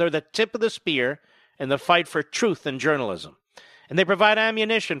important. They're the tip of the spear in the fight for truth in journalism. And they provide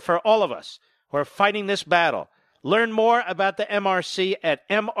ammunition for all of us who are fighting this battle. Learn more about the MRC at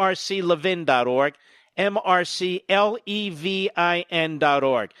mrclevin.org,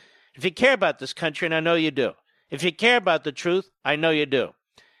 mrclevin.org. If you care about this country, and I know you do, if you care about the truth, I know you do,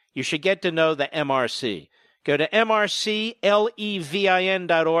 you should get to know the MRC. Go to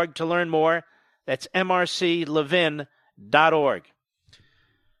mrclevin.org to learn more. That's mrclevin.org.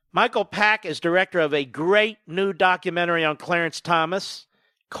 Michael Pack is director of a great new documentary on Clarence Thomas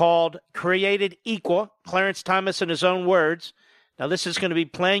called Created Equal. Clarence Thomas in his own words. Now, this is going to be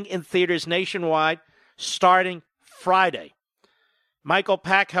playing in theaters nationwide starting Friday. Michael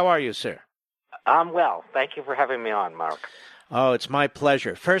Pack, how are you, sir? I'm well. Thank you for having me on, Mark. Oh, it's my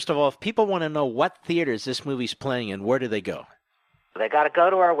pleasure. First of all, if people want to know what theaters this movie's playing in, where do they go? They got to go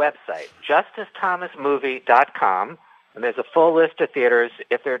to our website, justicethomasmovie.com. And there's a full list of theaters.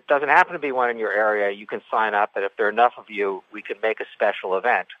 If there doesn't happen to be one in your area, you can sign up. And if there are enough of you, we can make a special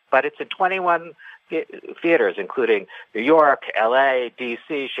event. But it's in 21 theaters, including New York, L.A.,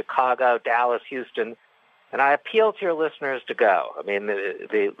 D.C., Chicago, Dallas, Houston. And I appeal to your listeners to go. I mean,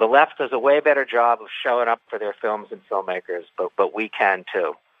 the left does a way better job of showing up for their films and filmmakers, but we can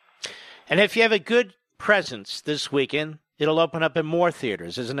too. And if you have a good presence this weekend, it'll open up in more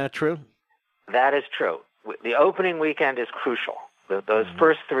theaters. Isn't that true? That is true. The opening weekend is crucial. Those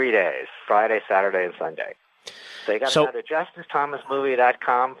first 3 days, Friday, Saturday, and Sunday. So you got to go to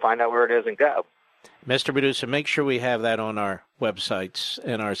justicethomasmovie.com, find out where it is, and go. Mr. Producer, make sure we have that on our websites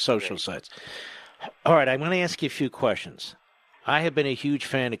and our social sites. All right, I'm going to ask you a few questions. I have been a huge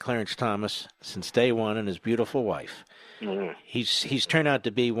fan of Clarence Thomas since day one and his beautiful wife. Mm-hmm. He's turned out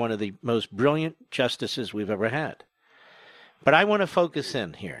to be one of the most brilliant justices we've ever had. But I want to focus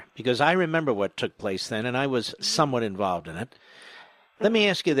in here because I remember what took place then, and I was somewhat involved in it. Let me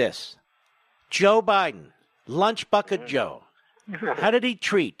ask you this. Joe Biden, Lunch Bucket Joe, how did he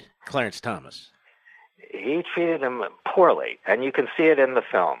treat Clarence Thomas? He treated him poorly, and you can see it in the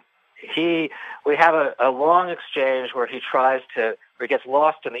film. We have a long exchange where he gets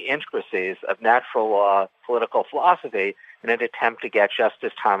lost in the intricacies of natural law, political philosophy, in an attempt to get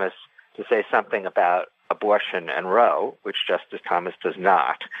Justice Thomas to say something about abortion and Roe, which Justice Thomas does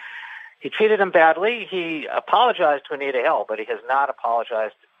not. He treated him badly. He apologized to Anita Hill, but he has not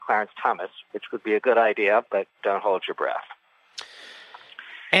apologized to Clarence Thomas, which would be a good idea, but don't hold your breath.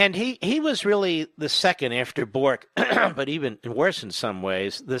 And he was really the second after Bork, but even worse in some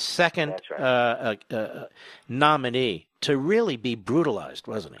ways, the second nominee to really be brutalized,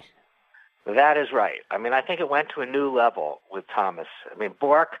 wasn't he? That is right. I mean, I think it went to a new level with Thomas. I mean,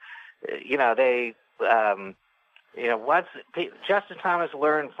 Bork, once Justice Thomas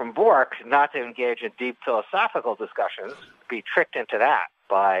learned from Bork not to engage in deep philosophical discussions, be tricked into that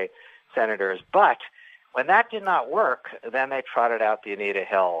by senators. But when that did not work, then they trotted out the Anita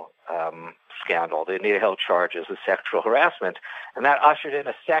Hill scandal, the Anita Hill charges of sexual harassment, and that ushered in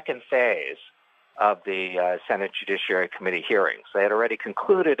a second phase of the Senate Judiciary Committee hearings. They had already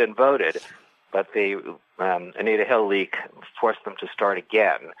concluded and voted, but the Anita Hill leak forced them to start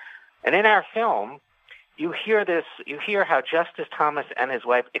again. And in our film, you hear how Justice Thomas and his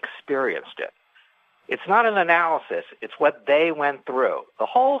wife experienced it. It's not an analysis, it's what they went through. The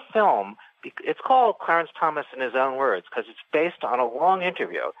whole film, it's called Clarence Thomas in His Own Words because it's based on a long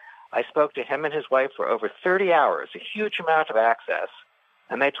interview. I spoke to him and his wife for over 30 hours, a huge amount of access,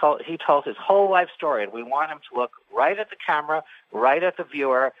 and he told his whole life story, and we want him to look right at the camera, right at the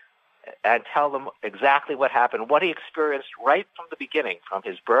viewer, and tell them exactly what happened, what he experienced right from the beginning, from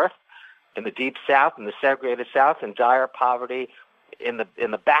his birth in the Deep South, in the segregated South, in dire poverty, in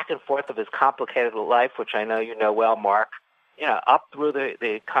the back and forth of his complicated life, which I know you know well, Mark, up through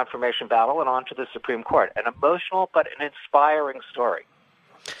the confirmation battle and on to the Supreme Court. An emotional but an inspiring story.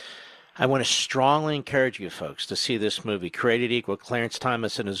 I want to strongly encourage you folks to see this movie, Created Equal, Clarence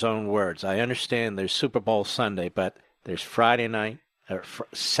Thomas in His Own Words. I understand there's Super Bowl Sunday, but there's Friday night, or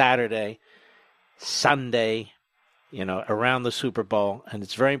Saturday, Sunday, around the Super Bowl, and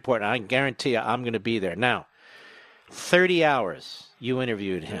it's very important. I can guarantee you I'm going to be there. Now, 30 hours you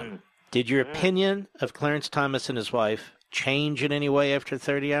interviewed him. Did your opinion of Clarence Thomas and his wife change in any way after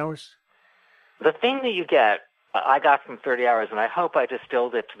 30 hours? The thing that I got from 30 hours, and I hope I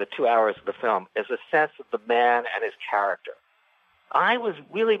distilled it to the 2 hours of the film, is a sense of the man and his character. I was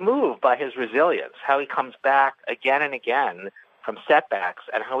really moved by his resilience, how he comes back again and again from setbacks,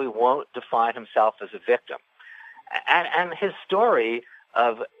 and how he won't define himself as a victim. And his story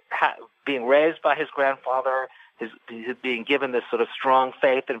of being raised by his grandfather, his being given this sort of strong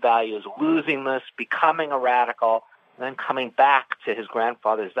faith and values, losing this, becoming a radical, and then coming back to his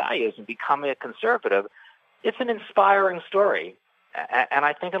grandfather's values and becoming a conservative, it's an inspiring story. And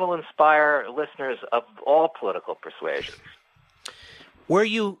I think it'll inspire listeners of all political persuasions. When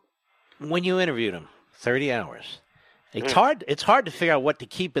you interviewed him, 30 hours, it's hard to figure out what to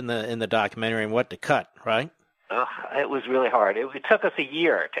keep in the documentary and what to cut, right? It was really hard. It took us a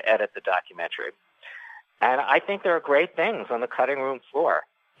year to edit the documentary. And I think there are great things on the cutting room floor.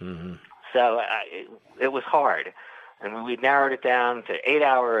 Mm-hmm. So it was hard. And we narrowed it down to 8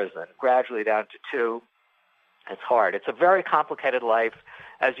 hours and gradually down to 2. It's hard. It's a very complicated life.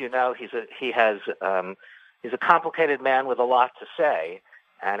 As you know, he's a complicated man with a lot to say,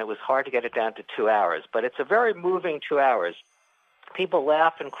 and it was hard to get it down to 2 hours. But it's a very moving 2 hours. People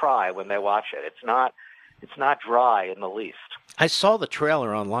laugh and cry when they watch it. It's not dry in the least. I saw the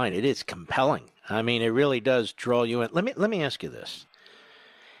trailer online. It is compelling. I mean, it really does draw you in. Let me ask you this.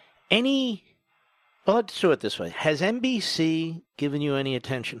 Let's do it this way. Has NBC given you any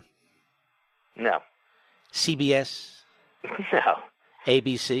attention? No. CBS? No.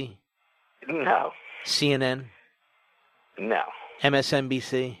 ABC? No. CNN? No.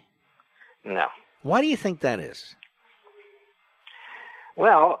 MSNBC? No. Why do you think that is?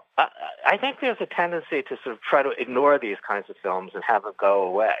 Well, I think there's a tendency to sort of try to ignore these kinds of films and have them go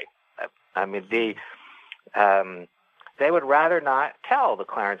away. I mean, they would rather not tell the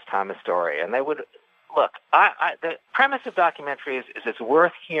Clarence Thomas story, and they would look. The premise of documentaries is it's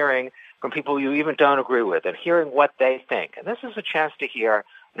worth hearing from people you even don't agree with and hearing what they think. And this is a chance to hear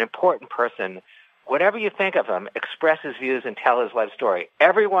an important person, whatever you think of him, express his views and tell his life story.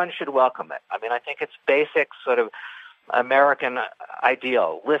 Everyone should welcome it. I mean, I think it's basic sort of American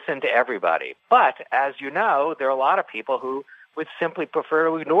ideal. Listen to everybody. But as you know, there are a lot of people who would simply prefer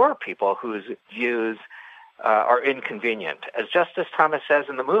to ignore people whose views are inconvenient. As Justice Thomas says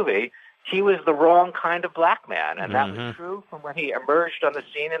in the movie, he was the wrong kind of black man, and that was true from when he emerged on the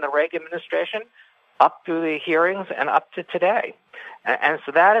scene in the Reagan administration up through the hearings and up to today. And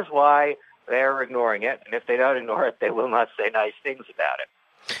so that is why they're ignoring it, and if they don't ignore it, they will not say nice things about it.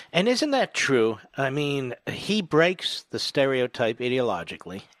 And isn't that true? I mean, he breaks the stereotype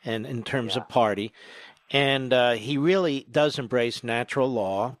ideologically and in terms of party, and he really does embrace natural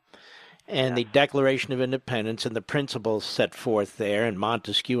law and the Declaration of Independence and the principles set forth there, and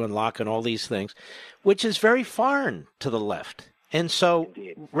Montesquieu and Locke and all these things, which is very foreign to the left. And so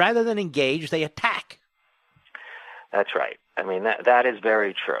rather than engage, they attack. That's right. I mean, that is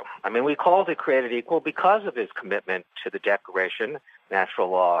very true. I mean, we called it Created Equal because of his commitment to the Declaration, natural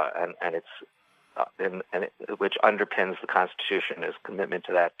law, and which underpins the Constitution, his commitment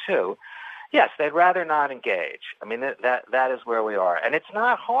to that too. Yes, they'd rather not engage. I mean, that is where we are. And it's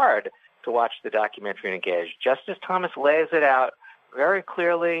not hard to watch the documentary and engage. Justice Thomas lays it out very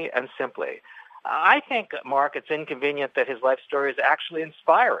clearly and simply. I think, Mark, it's inconvenient that his life story is actually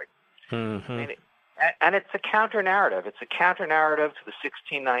inspiring. Mm-hmm. I mean, And it's a counter-narrative. It's a counter-narrative to the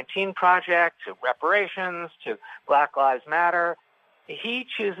 1619 Project, to reparations, to Black Lives Matter. He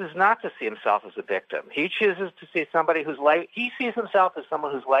chooses not to see himself as a victim. He chooses to see somebody whose life, he sees himself as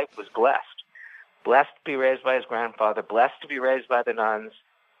someone whose life was blessed. Blessed to be raised by his grandfather, blessed to be raised by the nuns.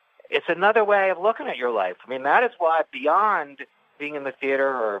 It's another way of looking at your life. I mean, that is why beyond being in the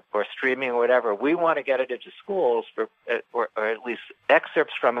theater or streaming or whatever, we want to get it into schools or at least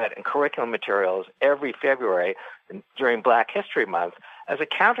excerpts from it and curriculum materials every February during Black History Month as a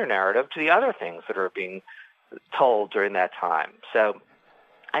counter-narrative to the other things that are being told during that time. So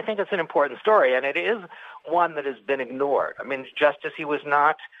I think it's an important story, and it is one that has been ignored. I mean, just as he was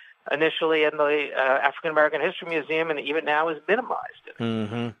not initially in the African American History Museum and even now is minimized.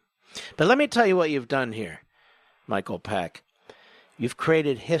 Mm-hmm. But let me tell you what you've done here, Michael Pack. You've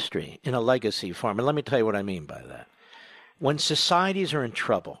created history in a legacy form. And let me tell you what I mean by that. When societies are in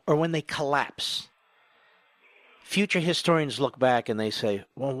trouble or when they collapse, future historians look back and they say,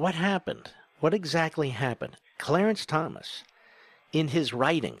 well, what happened? What exactly happened? Clarence Thomas, in his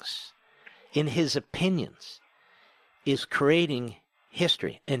writings, in his opinions, is creating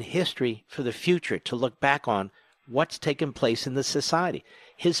history and history for the future to look back on what's taken place in the society.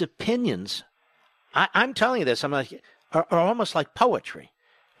 His opinions, I'm telling you this, are almost like poetry.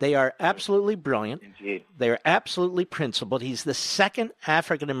 They are absolutely brilliant. Indeed. They are absolutely principled. He's the second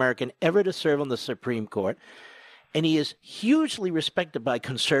African-American ever to serve on the Supreme Court, and he is hugely respected by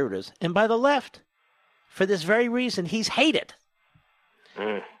conservatives and by the left. For this very reason, he's hated.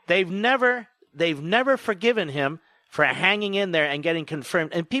 They've never forgiven him for hanging in there and getting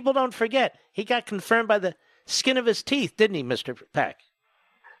confirmed. And people don't forget, he got confirmed by the skin of his teeth, didn't he, Mr. Pack?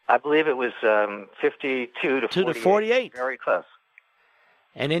 I believe it was 52 to 48. Very close.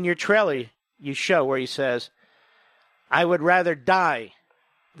 And in your trailer, you show where he says, I would rather die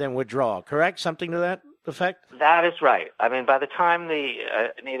than withdraw. Correct? Something to that effect? That is right. I mean, by the time the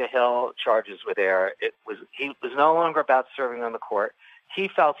Anita Hill charges were there, he was no longer about serving on the court. He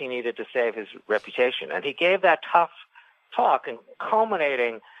felt he needed to save his reputation. And he gave that tough talk, and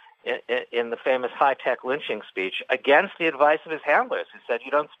culminating in the famous high-tech lynching speech against the advice of his handlers, who said, you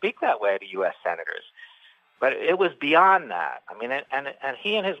don't speak that way to U.S. senators. But it was beyond that. I mean, and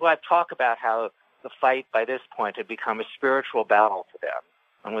he and his wife talk about how the fight by this point had become a spiritual battle for them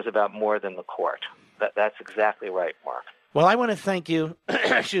and was about more than the court. That's exactly right, Mark. Well, I want to thank you,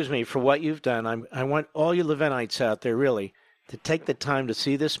 for what you've done. I want all you Levinites out there, really, to take the time to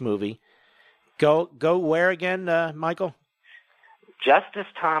see this movie. Go where again, Michael?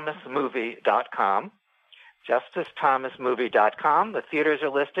 JusticeThomasMovie.com. JusticeThomasMovie.com. The theaters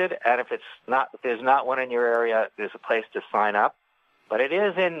are listed, and if there's not one in your area, there's a place to sign up. But it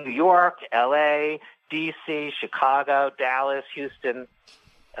is in New York, L.A., D.C., Chicago, Dallas, Houston,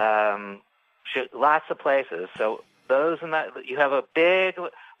 lots of places. So those in that, you have a big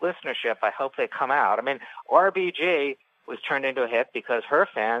listenership. I hope they come out. I mean, RBG was turned into a hit because her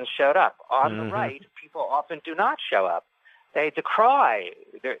fans showed up. On the right, people often do not show up. They decry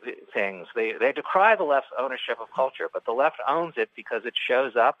things. They decry the left's ownership of culture, but the left owns it because it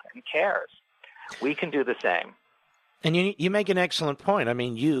shows up and cares. We can do the same. And you make an excellent point. I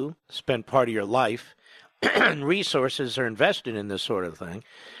mean, you spend part of your life and resources are invested in this sort of thing,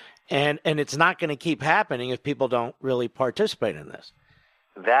 and it's not going to keep happening if people don't really participate in this.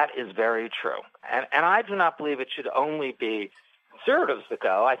 That is very true. And I do not believe it should only be conservatives that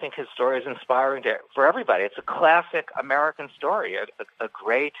go. I think his story is inspiring for everybody. It's a classic American story, a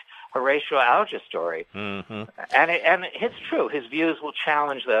great Horatio Alger story. Mm-hmm. And it's true. His views will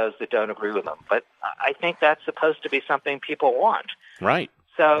challenge those that don't agree with him. But I think that's supposed to be something people want. Right.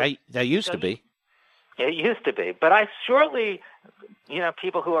 So that used to be. It used to be. But I surely,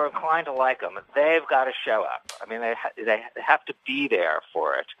 people who are inclined to like him, they've got to show up. I mean, they have to be there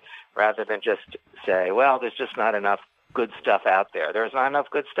for it rather than just say, well, there's just not enough good stuff out there. There's not enough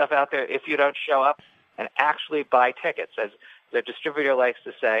good stuff out there if you don't show up and actually buy tickets. As the distributor likes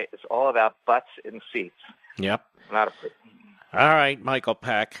to say, it's all about butts in seats. Yep. All right, Michael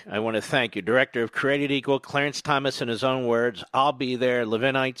Pack, I want to thank you. Director of Created Equal, Clarence Thomas, in his own words. I'll be there.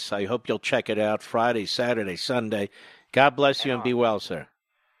 Levinites, I hope you'll check it out Friday, Saturday, Sunday. God bless you and be well, sir.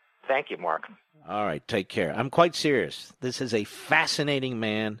 Thank you, Mark. All right, take care. I'm quite serious. This is a fascinating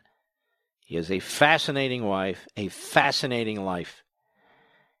man. He has a fascinating wife, a fascinating life,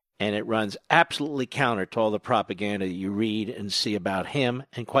 and it runs absolutely counter to all the propaganda that you read and see about him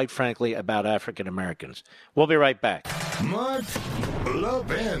and, quite frankly, about African Americans. We'll be right back. Mark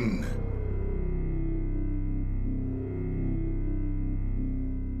Levin.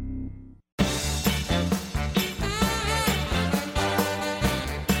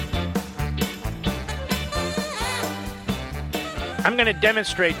 I'm going to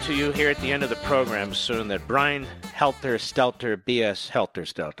demonstrate to you here at the end of the program soon that Brian Helter Stelter, BS Helter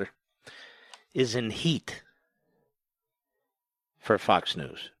Stelter, is in heat for Fox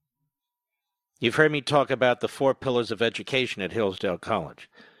News. You've heard me talk about the 4 pillars of education at Hillsdale College.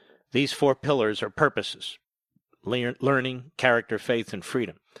 These 4 pillars are purposes: learning, character, faith, and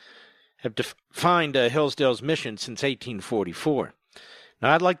freedom. Have defined Hillsdale's mission since 1844.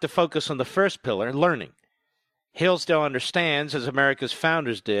 Now, I'd like to focus on the first pillar, learning. Hillsdale understands, as America's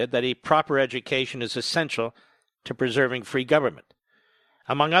founders did, that a proper education is essential to preserving free government.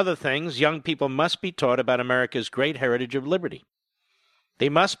 Among other things, young people must be taught about America's great heritage of liberty. They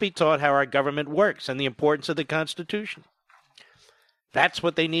must be taught how our government works and the importance of the Constitution. That's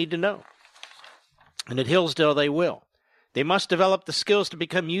what they need to know. And at Hillsdale, they will. They must develop the skills to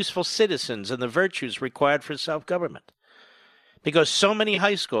become useful citizens and the virtues required for self-government. Because so many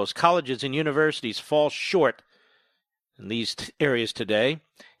high schools, colleges, and universities fall short in these areas today,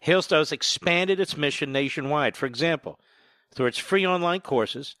 Hillsdale has expanded its mission nationwide. For example, through its free online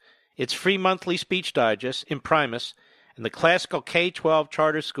courses, its free monthly speech digest, Imprimis, and the classical K-12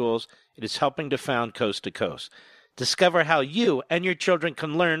 charter schools it is helping to found coast to coast. Discover how you and your children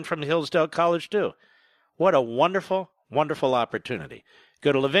can learn from Hillsdale College, too. What a wonderful, wonderful opportunity.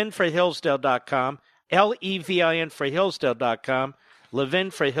 Go to levinforhillsdale.com, Levin for Hillsdale.com,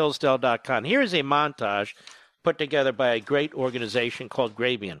 levinforhillsdale.com. Here is a montage put together by a great organization called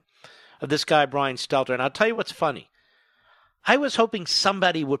Grabian of this guy, Brian Stelter. And I'll tell you what's funny. I was hoping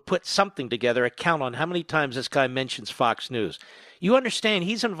somebody would put something together, a count on how many times this guy mentions Fox News. You understand,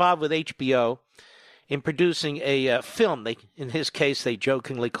 he's involved with HBO in producing a film. In his case, they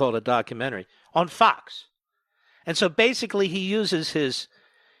jokingly called a documentary, on Fox. And so basically he uses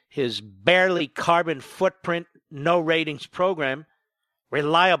his barely carbon footprint, no ratings program,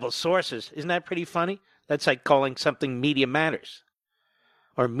 reliable sources. Isn't that pretty funny? That's like calling something Media Matters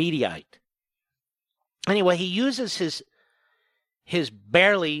or Mediaite. Anyway, he uses his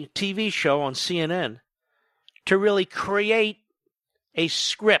barely TV show on CNN to really create a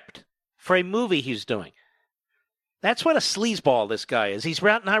script for a movie he's doing. That's what a sleazeball this guy is. He's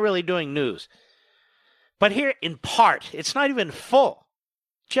not really doing news. But here, in part, it's not even full,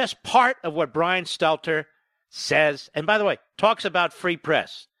 just part of what Brian Stelter says, and by the way, talks about free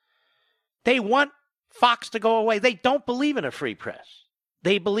press. They want Fox to go away. They don't believe in a free press.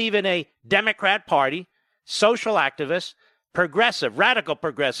 They believe in a Democrat Party, social activists, progressive, radical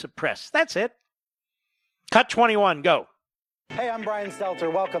progressive press. That's it. Cut 21, go. Hey, I'm Brian Stelter.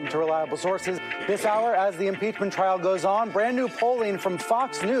 Welcome to Reliable Sources. This hour, as the impeachment trial goes on, brand new polling from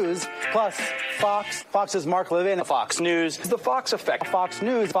Fox News, plus Fox's Mark Levin. Fox News. The Fox Effect. Fox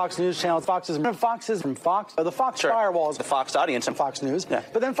News Channel. Fox's from Fox. The Fox firewalls. The Fox audience and Fox News. Yeah.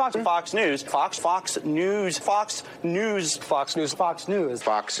 But then Fox News. Fox News. Fox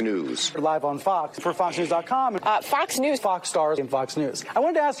News. Live on Fox for FoxNews.com. Fox News. Fox Stars and Fox News. I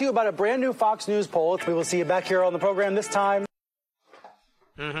wanted to ask you about a brand new Fox News poll. We will see you back here on the program this time.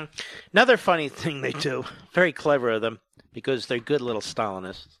 Mm-hmm. Another funny thing they do, very clever of them, because they're good little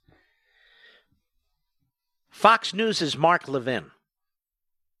Stalinists. Fox News is Mark Levin.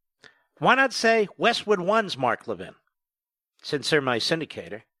 Why not say Westwood One's Mark Levin, since they're my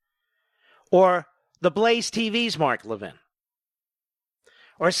syndicator? Or the Blaze TV's Mark Levin?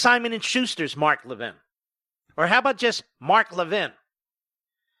 Or Simon & Schuster's Mark Levin? Or how about just Mark Levin?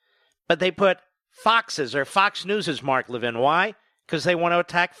 But they put Fox's or Fox News's Mark Levin. Why? Because they want to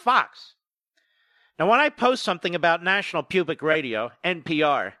attack Fox. Now, when I post something about National Public Radio,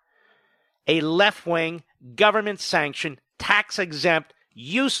 NPR, a left-wing, government-sanctioned, tax-exempt,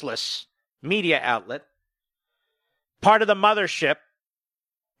 useless media outlet, part of the mothership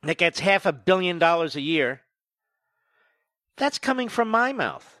that gets $500 million a year, that's coming from my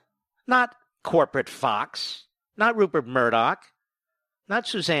mouth, not corporate Fox, not Rupert Murdoch, not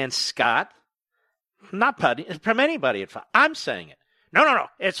Suzanne Scott, not from anybody at Fox. I'm saying it. No.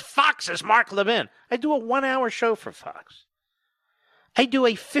 It's Fox's Mark Levin. I do a 1-hour show for Fox. I do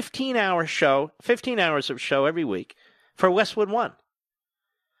a 15-hour show, 15 hours of show every week for Westwood One.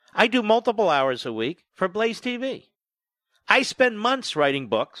 I do multiple hours a week for Blaze TV. I spend months writing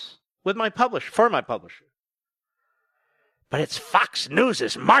books with my publisher, for my publisher. But it's Fox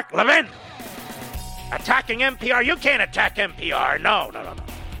News' Mark Levin. Attacking NPR. You can't attack NPR. No.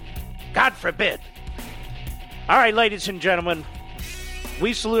 God forbid. All right, ladies and gentlemen,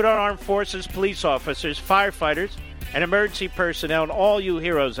 we salute our armed forces, police officers, firefighters, and emergency personnel, and all you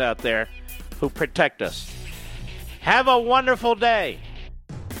heroes out there who protect us. Have a wonderful day.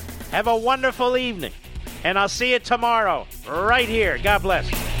 Have a wonderful evening. And I'll see you tomorrow, right here. God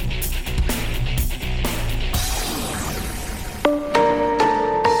bless.